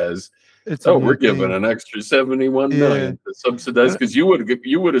spin it as It's Oh, a we're new giving thing. an extra 71 Yeah. million to subsidize, because you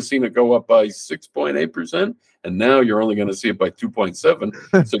would have seen it go up by 6.8%, and now you're only going to see it by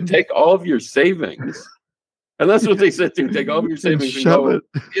 2.7. So take all of your savings, and that's what they said to take all of your savings and shove go, it.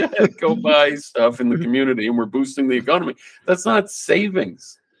 yeah, go buy stuff in the community, and we're boosting the economy. That's not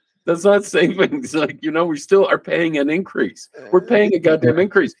savings. That's not savings. Like, we still are paying an increase. We're paying a goddamn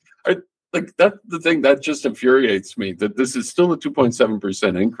increase. Like, that's the thing that just infuriates me, that this is still a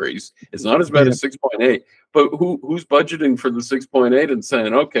 2.7% increase. It's not as bad as 6.8, but who's budgeting for the 6.8 and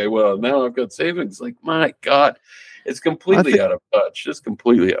saying, okay, well, now I've got savings? Like, my God, it's completely out of touch. Just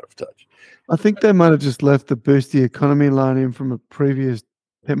completely out of touch. I think they might have just left the boost the economy line in from a previous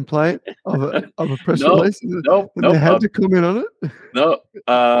template of a press release, and they had to comment on it. No,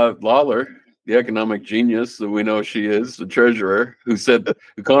 Lawler, the economic genius that we know she is, the treasurer, who said the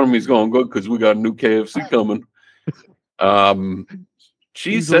economy's going good because we got a new KFC coming.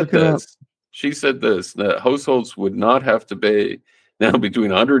 She said this, that households would not have to pay now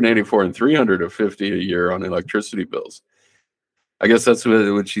between 184 and 350 a year on electricity bills. I guess that's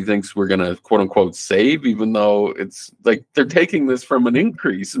what she thinks we're going to, quote unquote, save, even though it's like they're taking this from an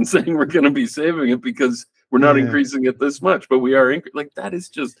increase and saying we're going to be saving it because we're not increasing it this much, but we are like, that is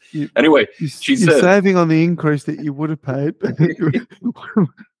just anyway. She said, you're saving on the increase that you would have paid. We're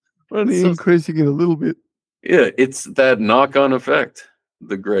only increasing it a little bit. Yeah, it's that knock-on effect.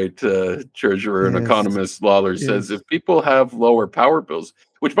 The great treasurer and economist Lawler says if people have lower power bills,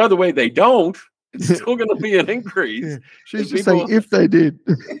 which by the way they don't, it's still going to be an increase. Yeah. She's just saying if they did.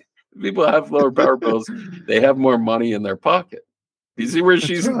 People have lower power bills, they have more money in their pocket. You see where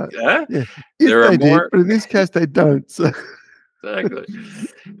she's right. Yeah. There are more, but in this case they don't. So. Exactly.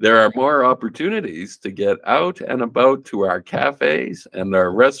 There are more opportunities to get out and about to our cafes and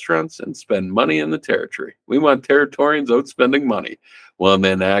our restaurants and spend money in the territory. We want Territorians out spending money. Well,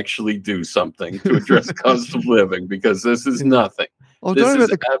 then actually do something to address cost of living, because this is nothing. Oh, this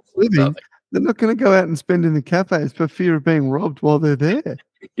is absolutely nothing. They're not going to go out and spend in the cafes for fear of being robbed while they're there.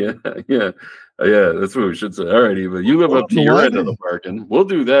 Yeah. That's what we should say. All right, Eva, you live up to your end of the bargain. We'll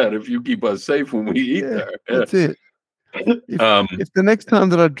do that if you keep us safe when we eat there. Yeah. That's it. If the next time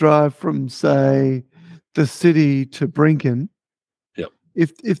that I drive from, say, the city to Brinken,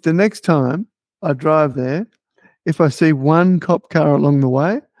 if the next time I drive there, if I see one cop car along the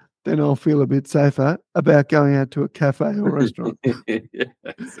way, then I'll feel a bit safer about going out to a cafe or restaurant.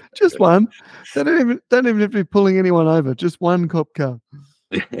 Just one. They don't even have to be pulling anyone over. Just one cop car.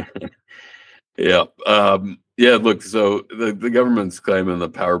 Look, so the government's claiming the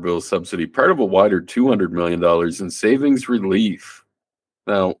power bill subsidy, part of a wider $200 million in savings relief.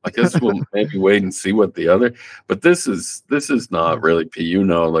 Now, I guess we'll maybe wait and see what the other, but this is not really,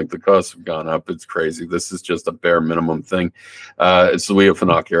 like the costs have gone up. It's crazy. This is just a bare minimum thing. It's Leah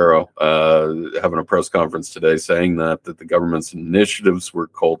Finocchiaro having a press conference today saying that the government's initiatives were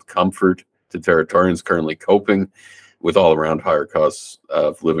cold comfort to Territorians currently coping with all around higher costs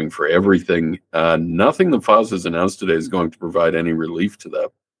of living for everything. Nothing the FOS has announced today is going to provide any relief to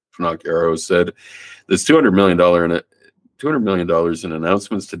that. Finocchiaro said this $200 million in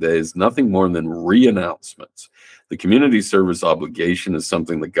announcements today is nothing more than re-announcements. The community service obligation is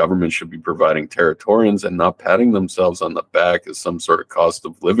something the government should be providing Territorians and not patting themselves on the back as some sort of cost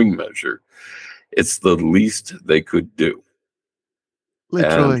of living measure. It's the least they could do.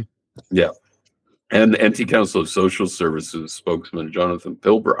 Literally. And NT Council of Social Services spokesman Jonathan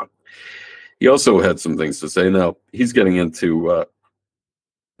Pilbrock, he also had some things to say. Now, he's getting into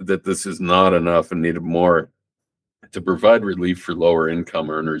that this is not enough and needed more to provide relief for lower income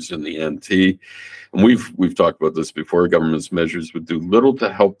earners in the NT. And we've talked about this before. Government's measures would do little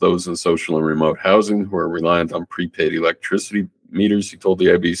to help those in social and remote housing who are reliant on prepaid electricity meters, he told the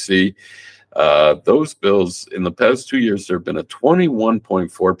ABC. Those bills, in the past 2 years, there have been a 21.4%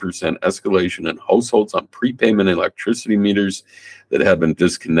 escalation in households on prepayment electricity meters that have been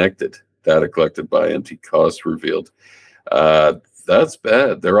disconnected. Data collected by NT Cost revealed. That's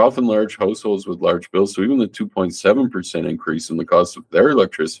bad. They're often large households with large bills, so even the 2.7% increase in the cost of their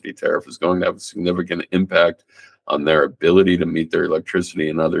electricity tariff is going to have a significant impact on their ability to meet their electricity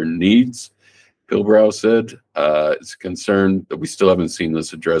and other needs. Pilbrow said it's a concern that we still haven't seen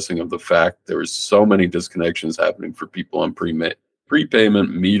this addressing of the fact there is so many disconnections happening for people on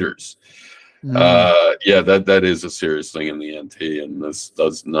prepayment meters. That is a serious thing in the NT, and this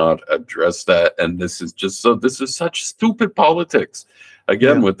does not address that. And this is such stupid politics.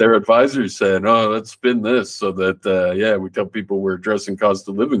 Again, with their advisors saying, oh, let's spin this so that, we tell people we're addressing cost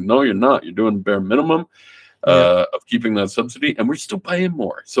of living. No, you're not. You're doing bare minimum of keeping that subsidy, and we're still paying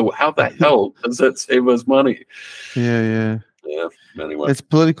more. So how the hell does that save us money? Yeah. Yeah. Anyway. It's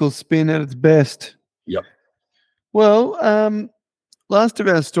political spin at its best. Yep. Well, last of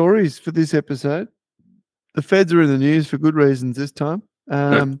our stories for this episode. The feds are in the news for good reasons this time,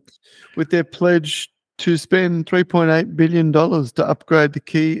 with their pledge to spend $3.8 billion to upgrade the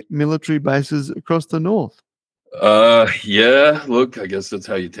key military bases across the north. Yeah, look, I guess that's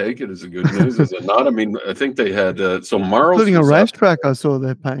how you take it. Is it good news? Is it not? I mean, I think they had so Marls, including a racetrack. I saw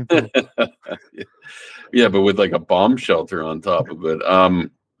they're paying for. Yeah, but with like a bomb shelter on top of it,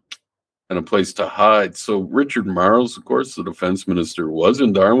 and a place to hide. So Richard Marles, of course, the defense minister, was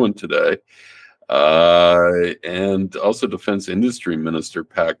in Darwin today, and also defense industry minister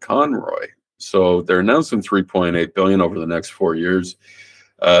Pat Conroy. So they're announcing $3.8 billion over the next 4 years.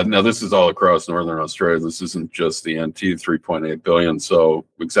 Now, this is all across Northern Australia. This isn't just the NT, $3.8 billion. So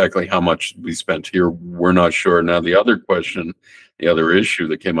exactly how much we spent here, we're not sure. Now, the other question, the other issue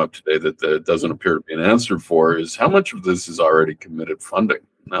that came up today that doesn't appear to be an answer for is how much of this is already committed funding?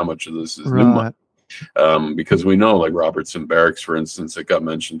 How much of this is new money? Because we know, like Robertson Barracks, for instance, that got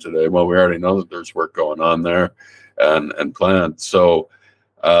mentioned today. Well, we already know that there's work going on there and planned. So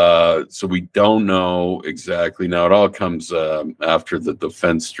we don't know exactly. Now, it all comes after the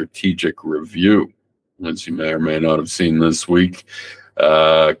Defense Strategic Review, as you may or may not have seen this week,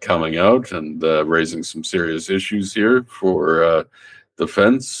 coming out and raising some serious issues here for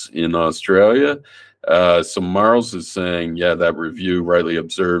defense in Australia. So Marles is saying, yeah, that review rightly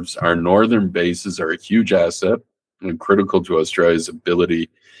observes our northern bases are a huge asset and critical to Australia's ability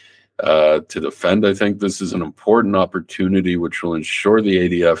to defend. I think this is an important opportunity which will ensure the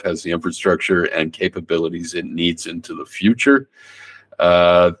ADF has the infrastructure and capabilities it needs into the future.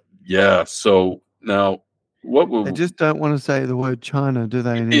 Yeah, so now They just don't want to say the word China, do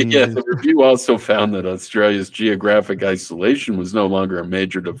they? Yeah, the review also found that Australia's geographic isolation was no longer a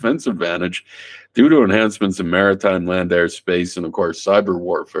major defense advantage due to enhancements in maritime, land, air, space, and of course cyber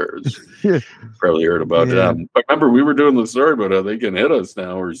warfare. Yeah. Probably heard about that. But remember, we were doing the story about how they can hit us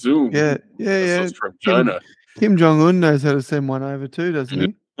now or Zoom. Yeah. From China. Kim Jong-un knows how to send one over too,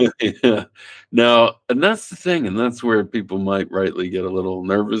 doesn't he? Yeah. Now, and that's the thing, and that's where people might rightly get a little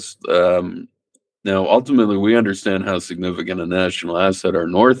nervous. Now, ultimately, we understand how significant a national asset our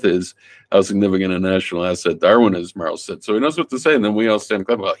North is, how significant a national asset Darwin is, Marles said. So he knows what to say. And then we all stand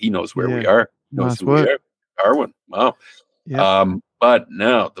up. Well, he knows where we are. He knows who we are. Darwin. Wow. Yep. But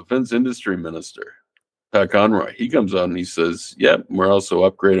now, Defense Industry Minister, Pat Conroy, he comes on and he says, we're also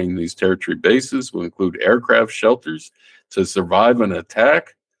upgrading these territory bases. We'll include aircraft shelters to survive an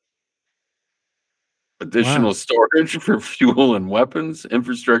attack. Additional storage for fuel and weapons,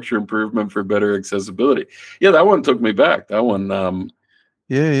 infrastructure improvement for better accessibility. Yeah, that one took me back. That one,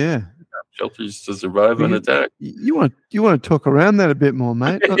 shelters to survive an attack. You want to talk around that a bit more,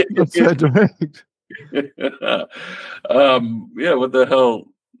 mate? Not so direct. What the hell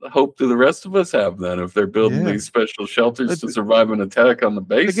hope do the rest of us have then if they're building these special shelters to survive an attack on the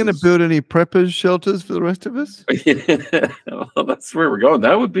base? They're going to build any preppers shelters for the rest of us? Well, that's where we're going.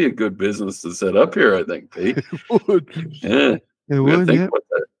 That would be a good business to set up here, I think, Pete. It would. Yeah. It would, think about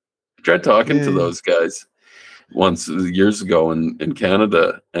that. I tried talking to those guys once years ago in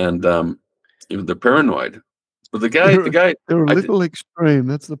Canada, and they're paranoid. But the guy, they're a little extreme.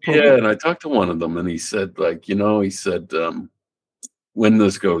 That's the problem. Yeah, and I talked to one of them, and he said, when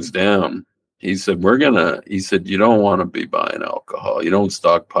this goes down, he said, you don't want to be buying alcohol. You don't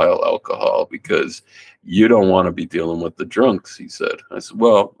stockpile alcohol because you don't want to be dealing with the drunks, he said. I said,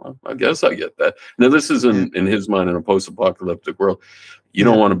 well, I guess I get that. Now, this is in his mind in a post-apocalyptic world. You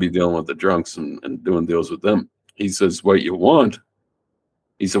don't want to be dealing with the drunks and doing deals with them. He says, what you want,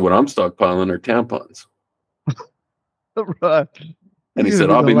 he said, what I'm stockpiling are tampons. Right. And he said,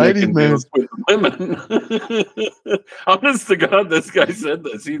 I'll be making deals with the women. Honest to God, this guy said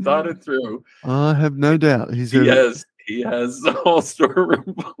this. He thought it through. I have no doubt. He has the whole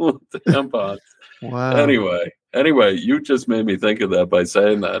storeroom full of tampons. Wow. Anyway, you just made me think of that by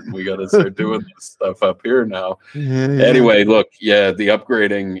saying that. We got to start doing this stuff up here now. Anyway, look, the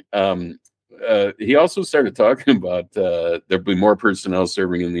upgrading. He also started talking about there'll be more personnel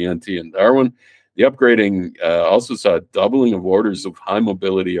serving in the NT in Darwin. The upgrading also saw a doubling of orders of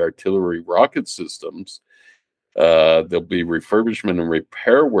high-mobility artillery rocket systems. There'll be refurbishment and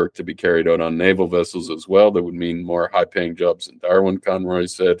repair work to be carried out on naval vessels as well. That would mean more high-paying jobs in Darwin, Conroy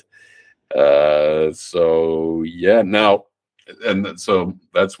said. Now, and so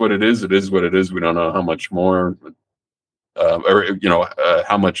that's what it is. It is what it is. We don't know how much more,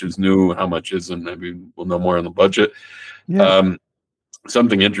 how much is new, how much isn't. Maybe we'll know more on the budget.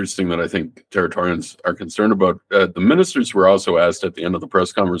 something interesting that I think Territorians are concerned about. The ministers were also asked at the end of the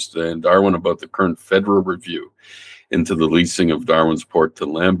press conference today in Darwin about the current federal review into the leasing of Darwin's port to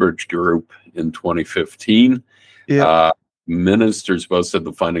Lambridge Group in 2015. Yeah. Ministers both said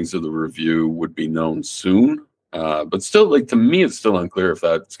the findings of the review would be known soon. But still, like, to me, it's still unclear if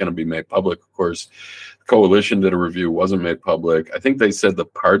that's going to be made public. Of course, the coalition did a review, wasn't made public. I think they said the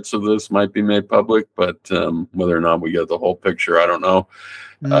parts of this might be made public, but whether or not we get the whole picture, I don't know.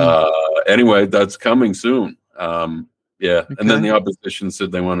 Anyway, that's coming soon. Yeah. Okay. And then the opposition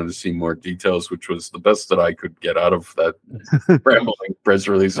said they wanted to see more details, which was the best that I could get out of that rambling press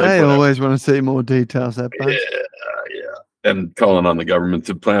release. They always want to see more details. That yeah. And calling on the government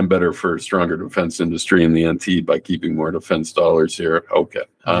to plan better for a stronger defense industry in the NT by keeping more defense dollars here. Okay.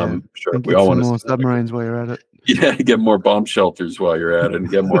 Sure. We all want more submarines while you're at it. Yeah, get more bomb shelters while you're at it, and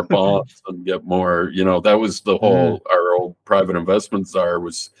get more bombs and get more, that was the whole, our old private investment czar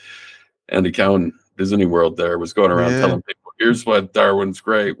was Andy Cowan, Disney World there, was going around telling people, here's what Darwin's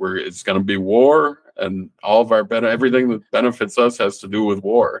great. It's going to be war, and all of our everything that benefits us has to do with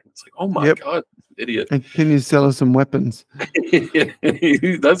war. It's like, oh my God, idiot. And can you sell us some weapons?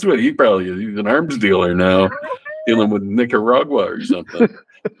 That's what he probably is. He's an arms dealer now, dealing with Nicaragua or something.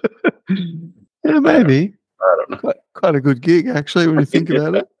 Yeah, maybe. I don't know. Quite a good gig, actually, when you think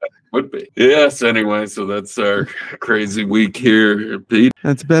about it. Would be. Yes, anyway, so that's our crazy week here, Pete.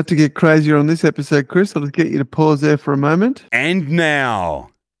 And it's about to get crazier on this episode, Chris. I'll just get you to pause there for a moment. And now,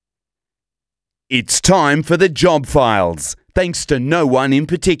 it's time for the job files, thanks to no one in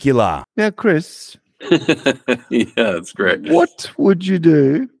particular. Now, Chris. Yeah, that's great. What would you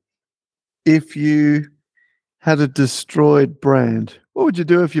do if you had a destroyed brand? What would you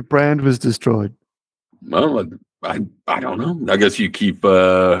do if your brand was destroyed? Well, I don't know. I guess you keep,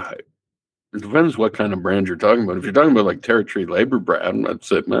 it depends what kind of brand you're talking about. If you're talking about like Territory Labor brand, I'd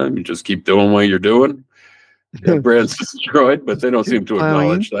say, man, you just keep doing what you're doing. The brand's destroyed, but they don't seem to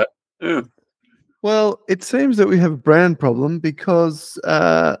acknowledge that. Yeah. Well, it seems that we have a brand problem because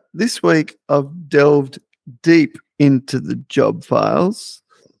this week I've delved deep into the job files,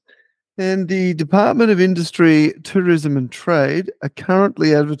 and the Department of Industry, Tourism and Trade are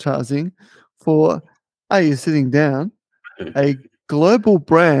currently advertising for, are you sitting down, a global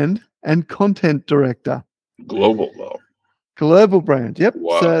brand and content director. Global, though. Global brand, yep.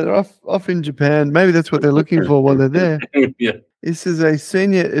 Wow. So they're off in Japan. Maybe that's what they're looking for while they're there. Yeah. This is a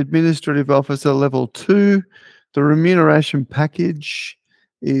senior administrative officer level 2. The remuneration package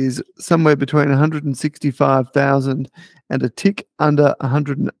is somewhere between 165,000 and a tick under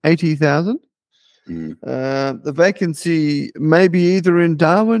 180,000. The vacancy may be either in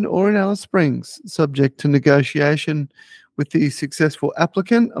Darwin or in Alice Springs, subject to negotiation with the successful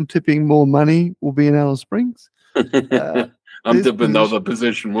applicant. I'm tipping more money will be in Alice Springs. I'm tipping though the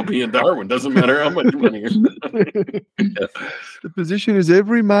position will be in Darwin. Doesn't matter how much money. The position is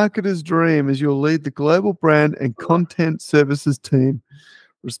every marketer's dream, as you'll lead the global brand and content services team,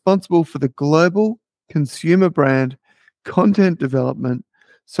 responsible for the global consumer brand, content development,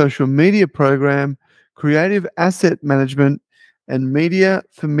 social media program, creative asset management, and media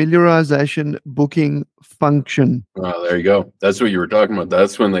familiarization booking function. Oh, there you go. That's what you were talking about.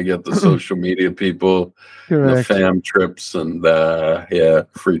 That's when they get the social media people, the fam trips, and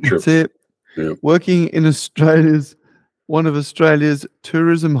free trips. That's it. Yeah. Working in one of Australia's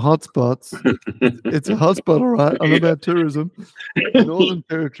tourism hotspots. It's a hotspot, all right. I'm about tourism. Northern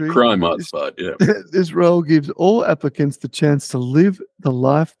Territory. Crime hotspot, yeah. This role gives all applicants the chance to live the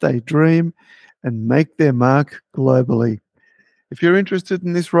life they dream and make their mark globally. If you're interested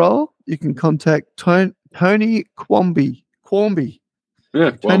in this role, you can contact Tony Quamby.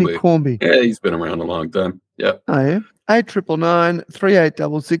 Yeah, Tony Quamby. Yeah, he's been around a long time. Yeah. Oh, yeah. 8999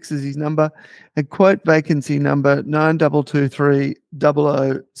 3866 is his number, and quote vacancy number 9223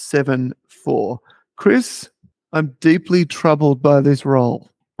 0074. Chris, I'm deeply troubled by this role.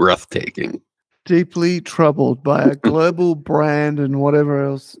 Breathtaking. Deeply troubled by a global brand and whatever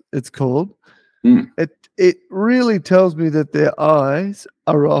else it's called. It really tells me that their eyes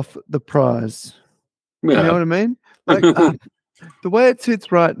are off the prize. Yeah. You know what I mean? Like the way it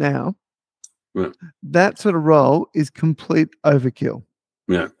sits right now, that sort of role is complete overkill.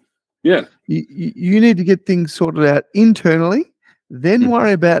 Yeah. Yeah. You need to get things sorted out internally, then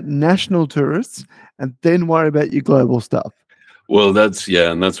worry about national tourists, and then worry about your global stuff. Well, that's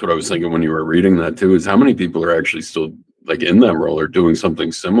what I was thinking when you were reading that too, is how many people are actually still like in that role or doing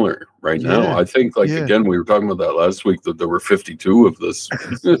something similar right now. I think again, we were talking about that last week, that there were 52 of this.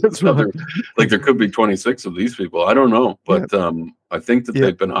 So there could be 26 of these people. I don't know, but I think that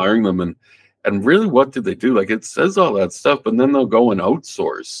they've been hiring them, and And really, what do they do? Like, it says all that stuff, but then they'll go and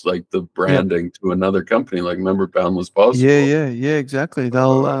outsource like the branding to another company. Like, remember Boundless Possible? Yeah, exactly.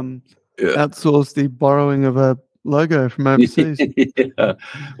 They'll Yeah. outsource the borrowing of a logo from overseas. Yeah,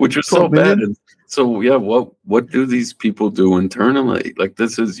 which was 12 so bad. million? And so, yeah, what do these people do internally? Like,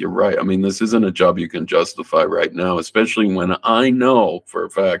 you're right. I mean, this isn't a job you can justify right now, especially when I know for a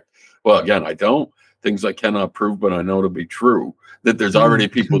fact, well, again, I don't, things I cannot prove, but I know to be true, that there's already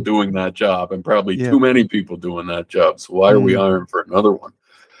people doing that job, and probably too many people doing that job. So why are we hiring for another one?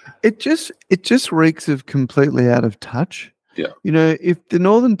 It just reeks of completely out of touch. Yeah. You know, if the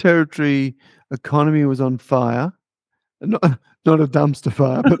Northern Territory economy was on fire, not a dumpster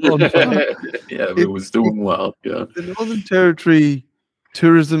fire, but on fire. Yeah, it was doing well. Yeah. The Northern Territory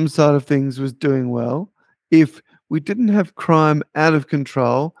tourism side of things was doing well. If we didn't have crime out of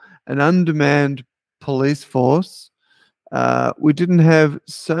control, an undemanded police force, we didn't have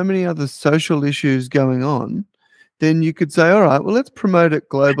so many other social issues going on, then you could say, all right, well, let's promote it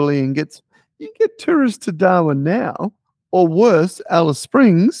globally and you get tourists to Darwin now, or worse, Alice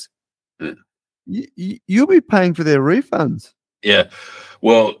Springs. You'll be paying for their refunds. Yeah.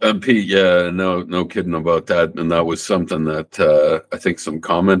 Well, Pete, yeah, no kidding about that. And that was something that I think some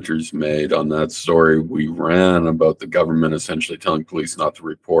commenters made on that story we ran about the government essentially telling police not to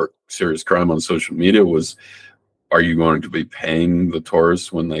report serious crime on social media was, are you going to be paying the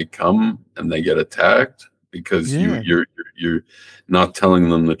tourists when they come and they get attacked? Because you're not telling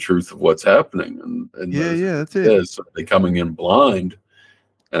them the truth of what's happening. And that's it. So they're coming in blind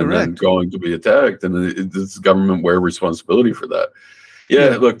and then going to be attacked. And does the government wear responsibility for that?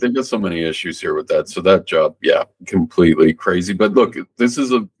 Yeah, look, they've got so many issues here with that. So that job, completely crazy. But look, this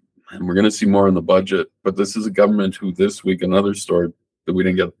is and we're going to see more in the budget, but this is a government who this week, another story that we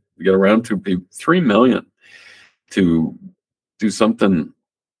didn't get around to, $3 million to do something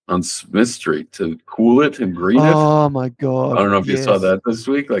on Smith Street to cool it and green it. Oh my God. I don't know if you saw that this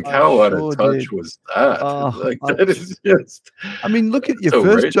week. Like, how out of touch was that? That is just, I mean, look at your so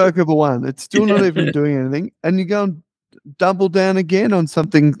first racist. joke of a one. It's still not even doing anything. And you go and double down again on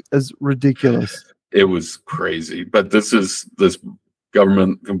something as ridiculous. It was crazy. But this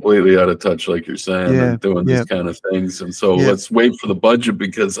government completely out of touch, like you're saying, and doing these kind of things. And so let's wait for the budget,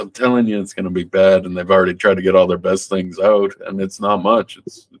 because I'm telling you, it's going to be bad. And they've already tried to get all their best things out, and it's not much.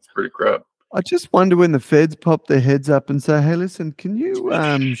 It's pretty crap. I just wonder when the feds pop their heads up and say, hey, listen, can you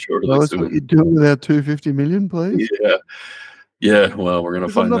tell us what you're doing with our $250 million, please? Yeah, well, we're going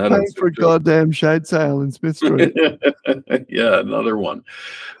to find that out. I'm not paying for a goddamn shade sale in Smith Street. Yeah, another one.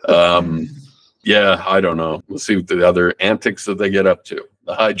 Yeah, I don't know. We'll see what the other antics that they get up to.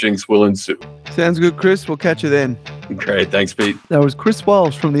 The hijinks will ensue. Sounds good, Chris. We'll catch you then. Great. Thanks, Pete. That was Chris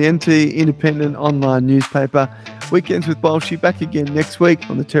Walsh from the NT Independent Online Newspaper. Weekends with Walshy back again next week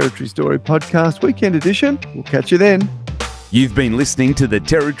on the Territory Story Podcast, Weekend Edition. We'll catch you then. You've been listening to the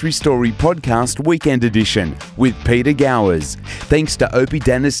Territory Story Podcast Weekend Edition with Peter Gowers. Thanks to Opie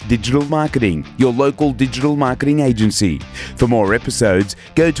Dennis Digital Marketing, your local digital marketing agency. For more episodes,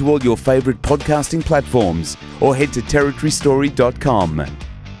 go to all your favourite podcasting platforms or head to territorystory.com.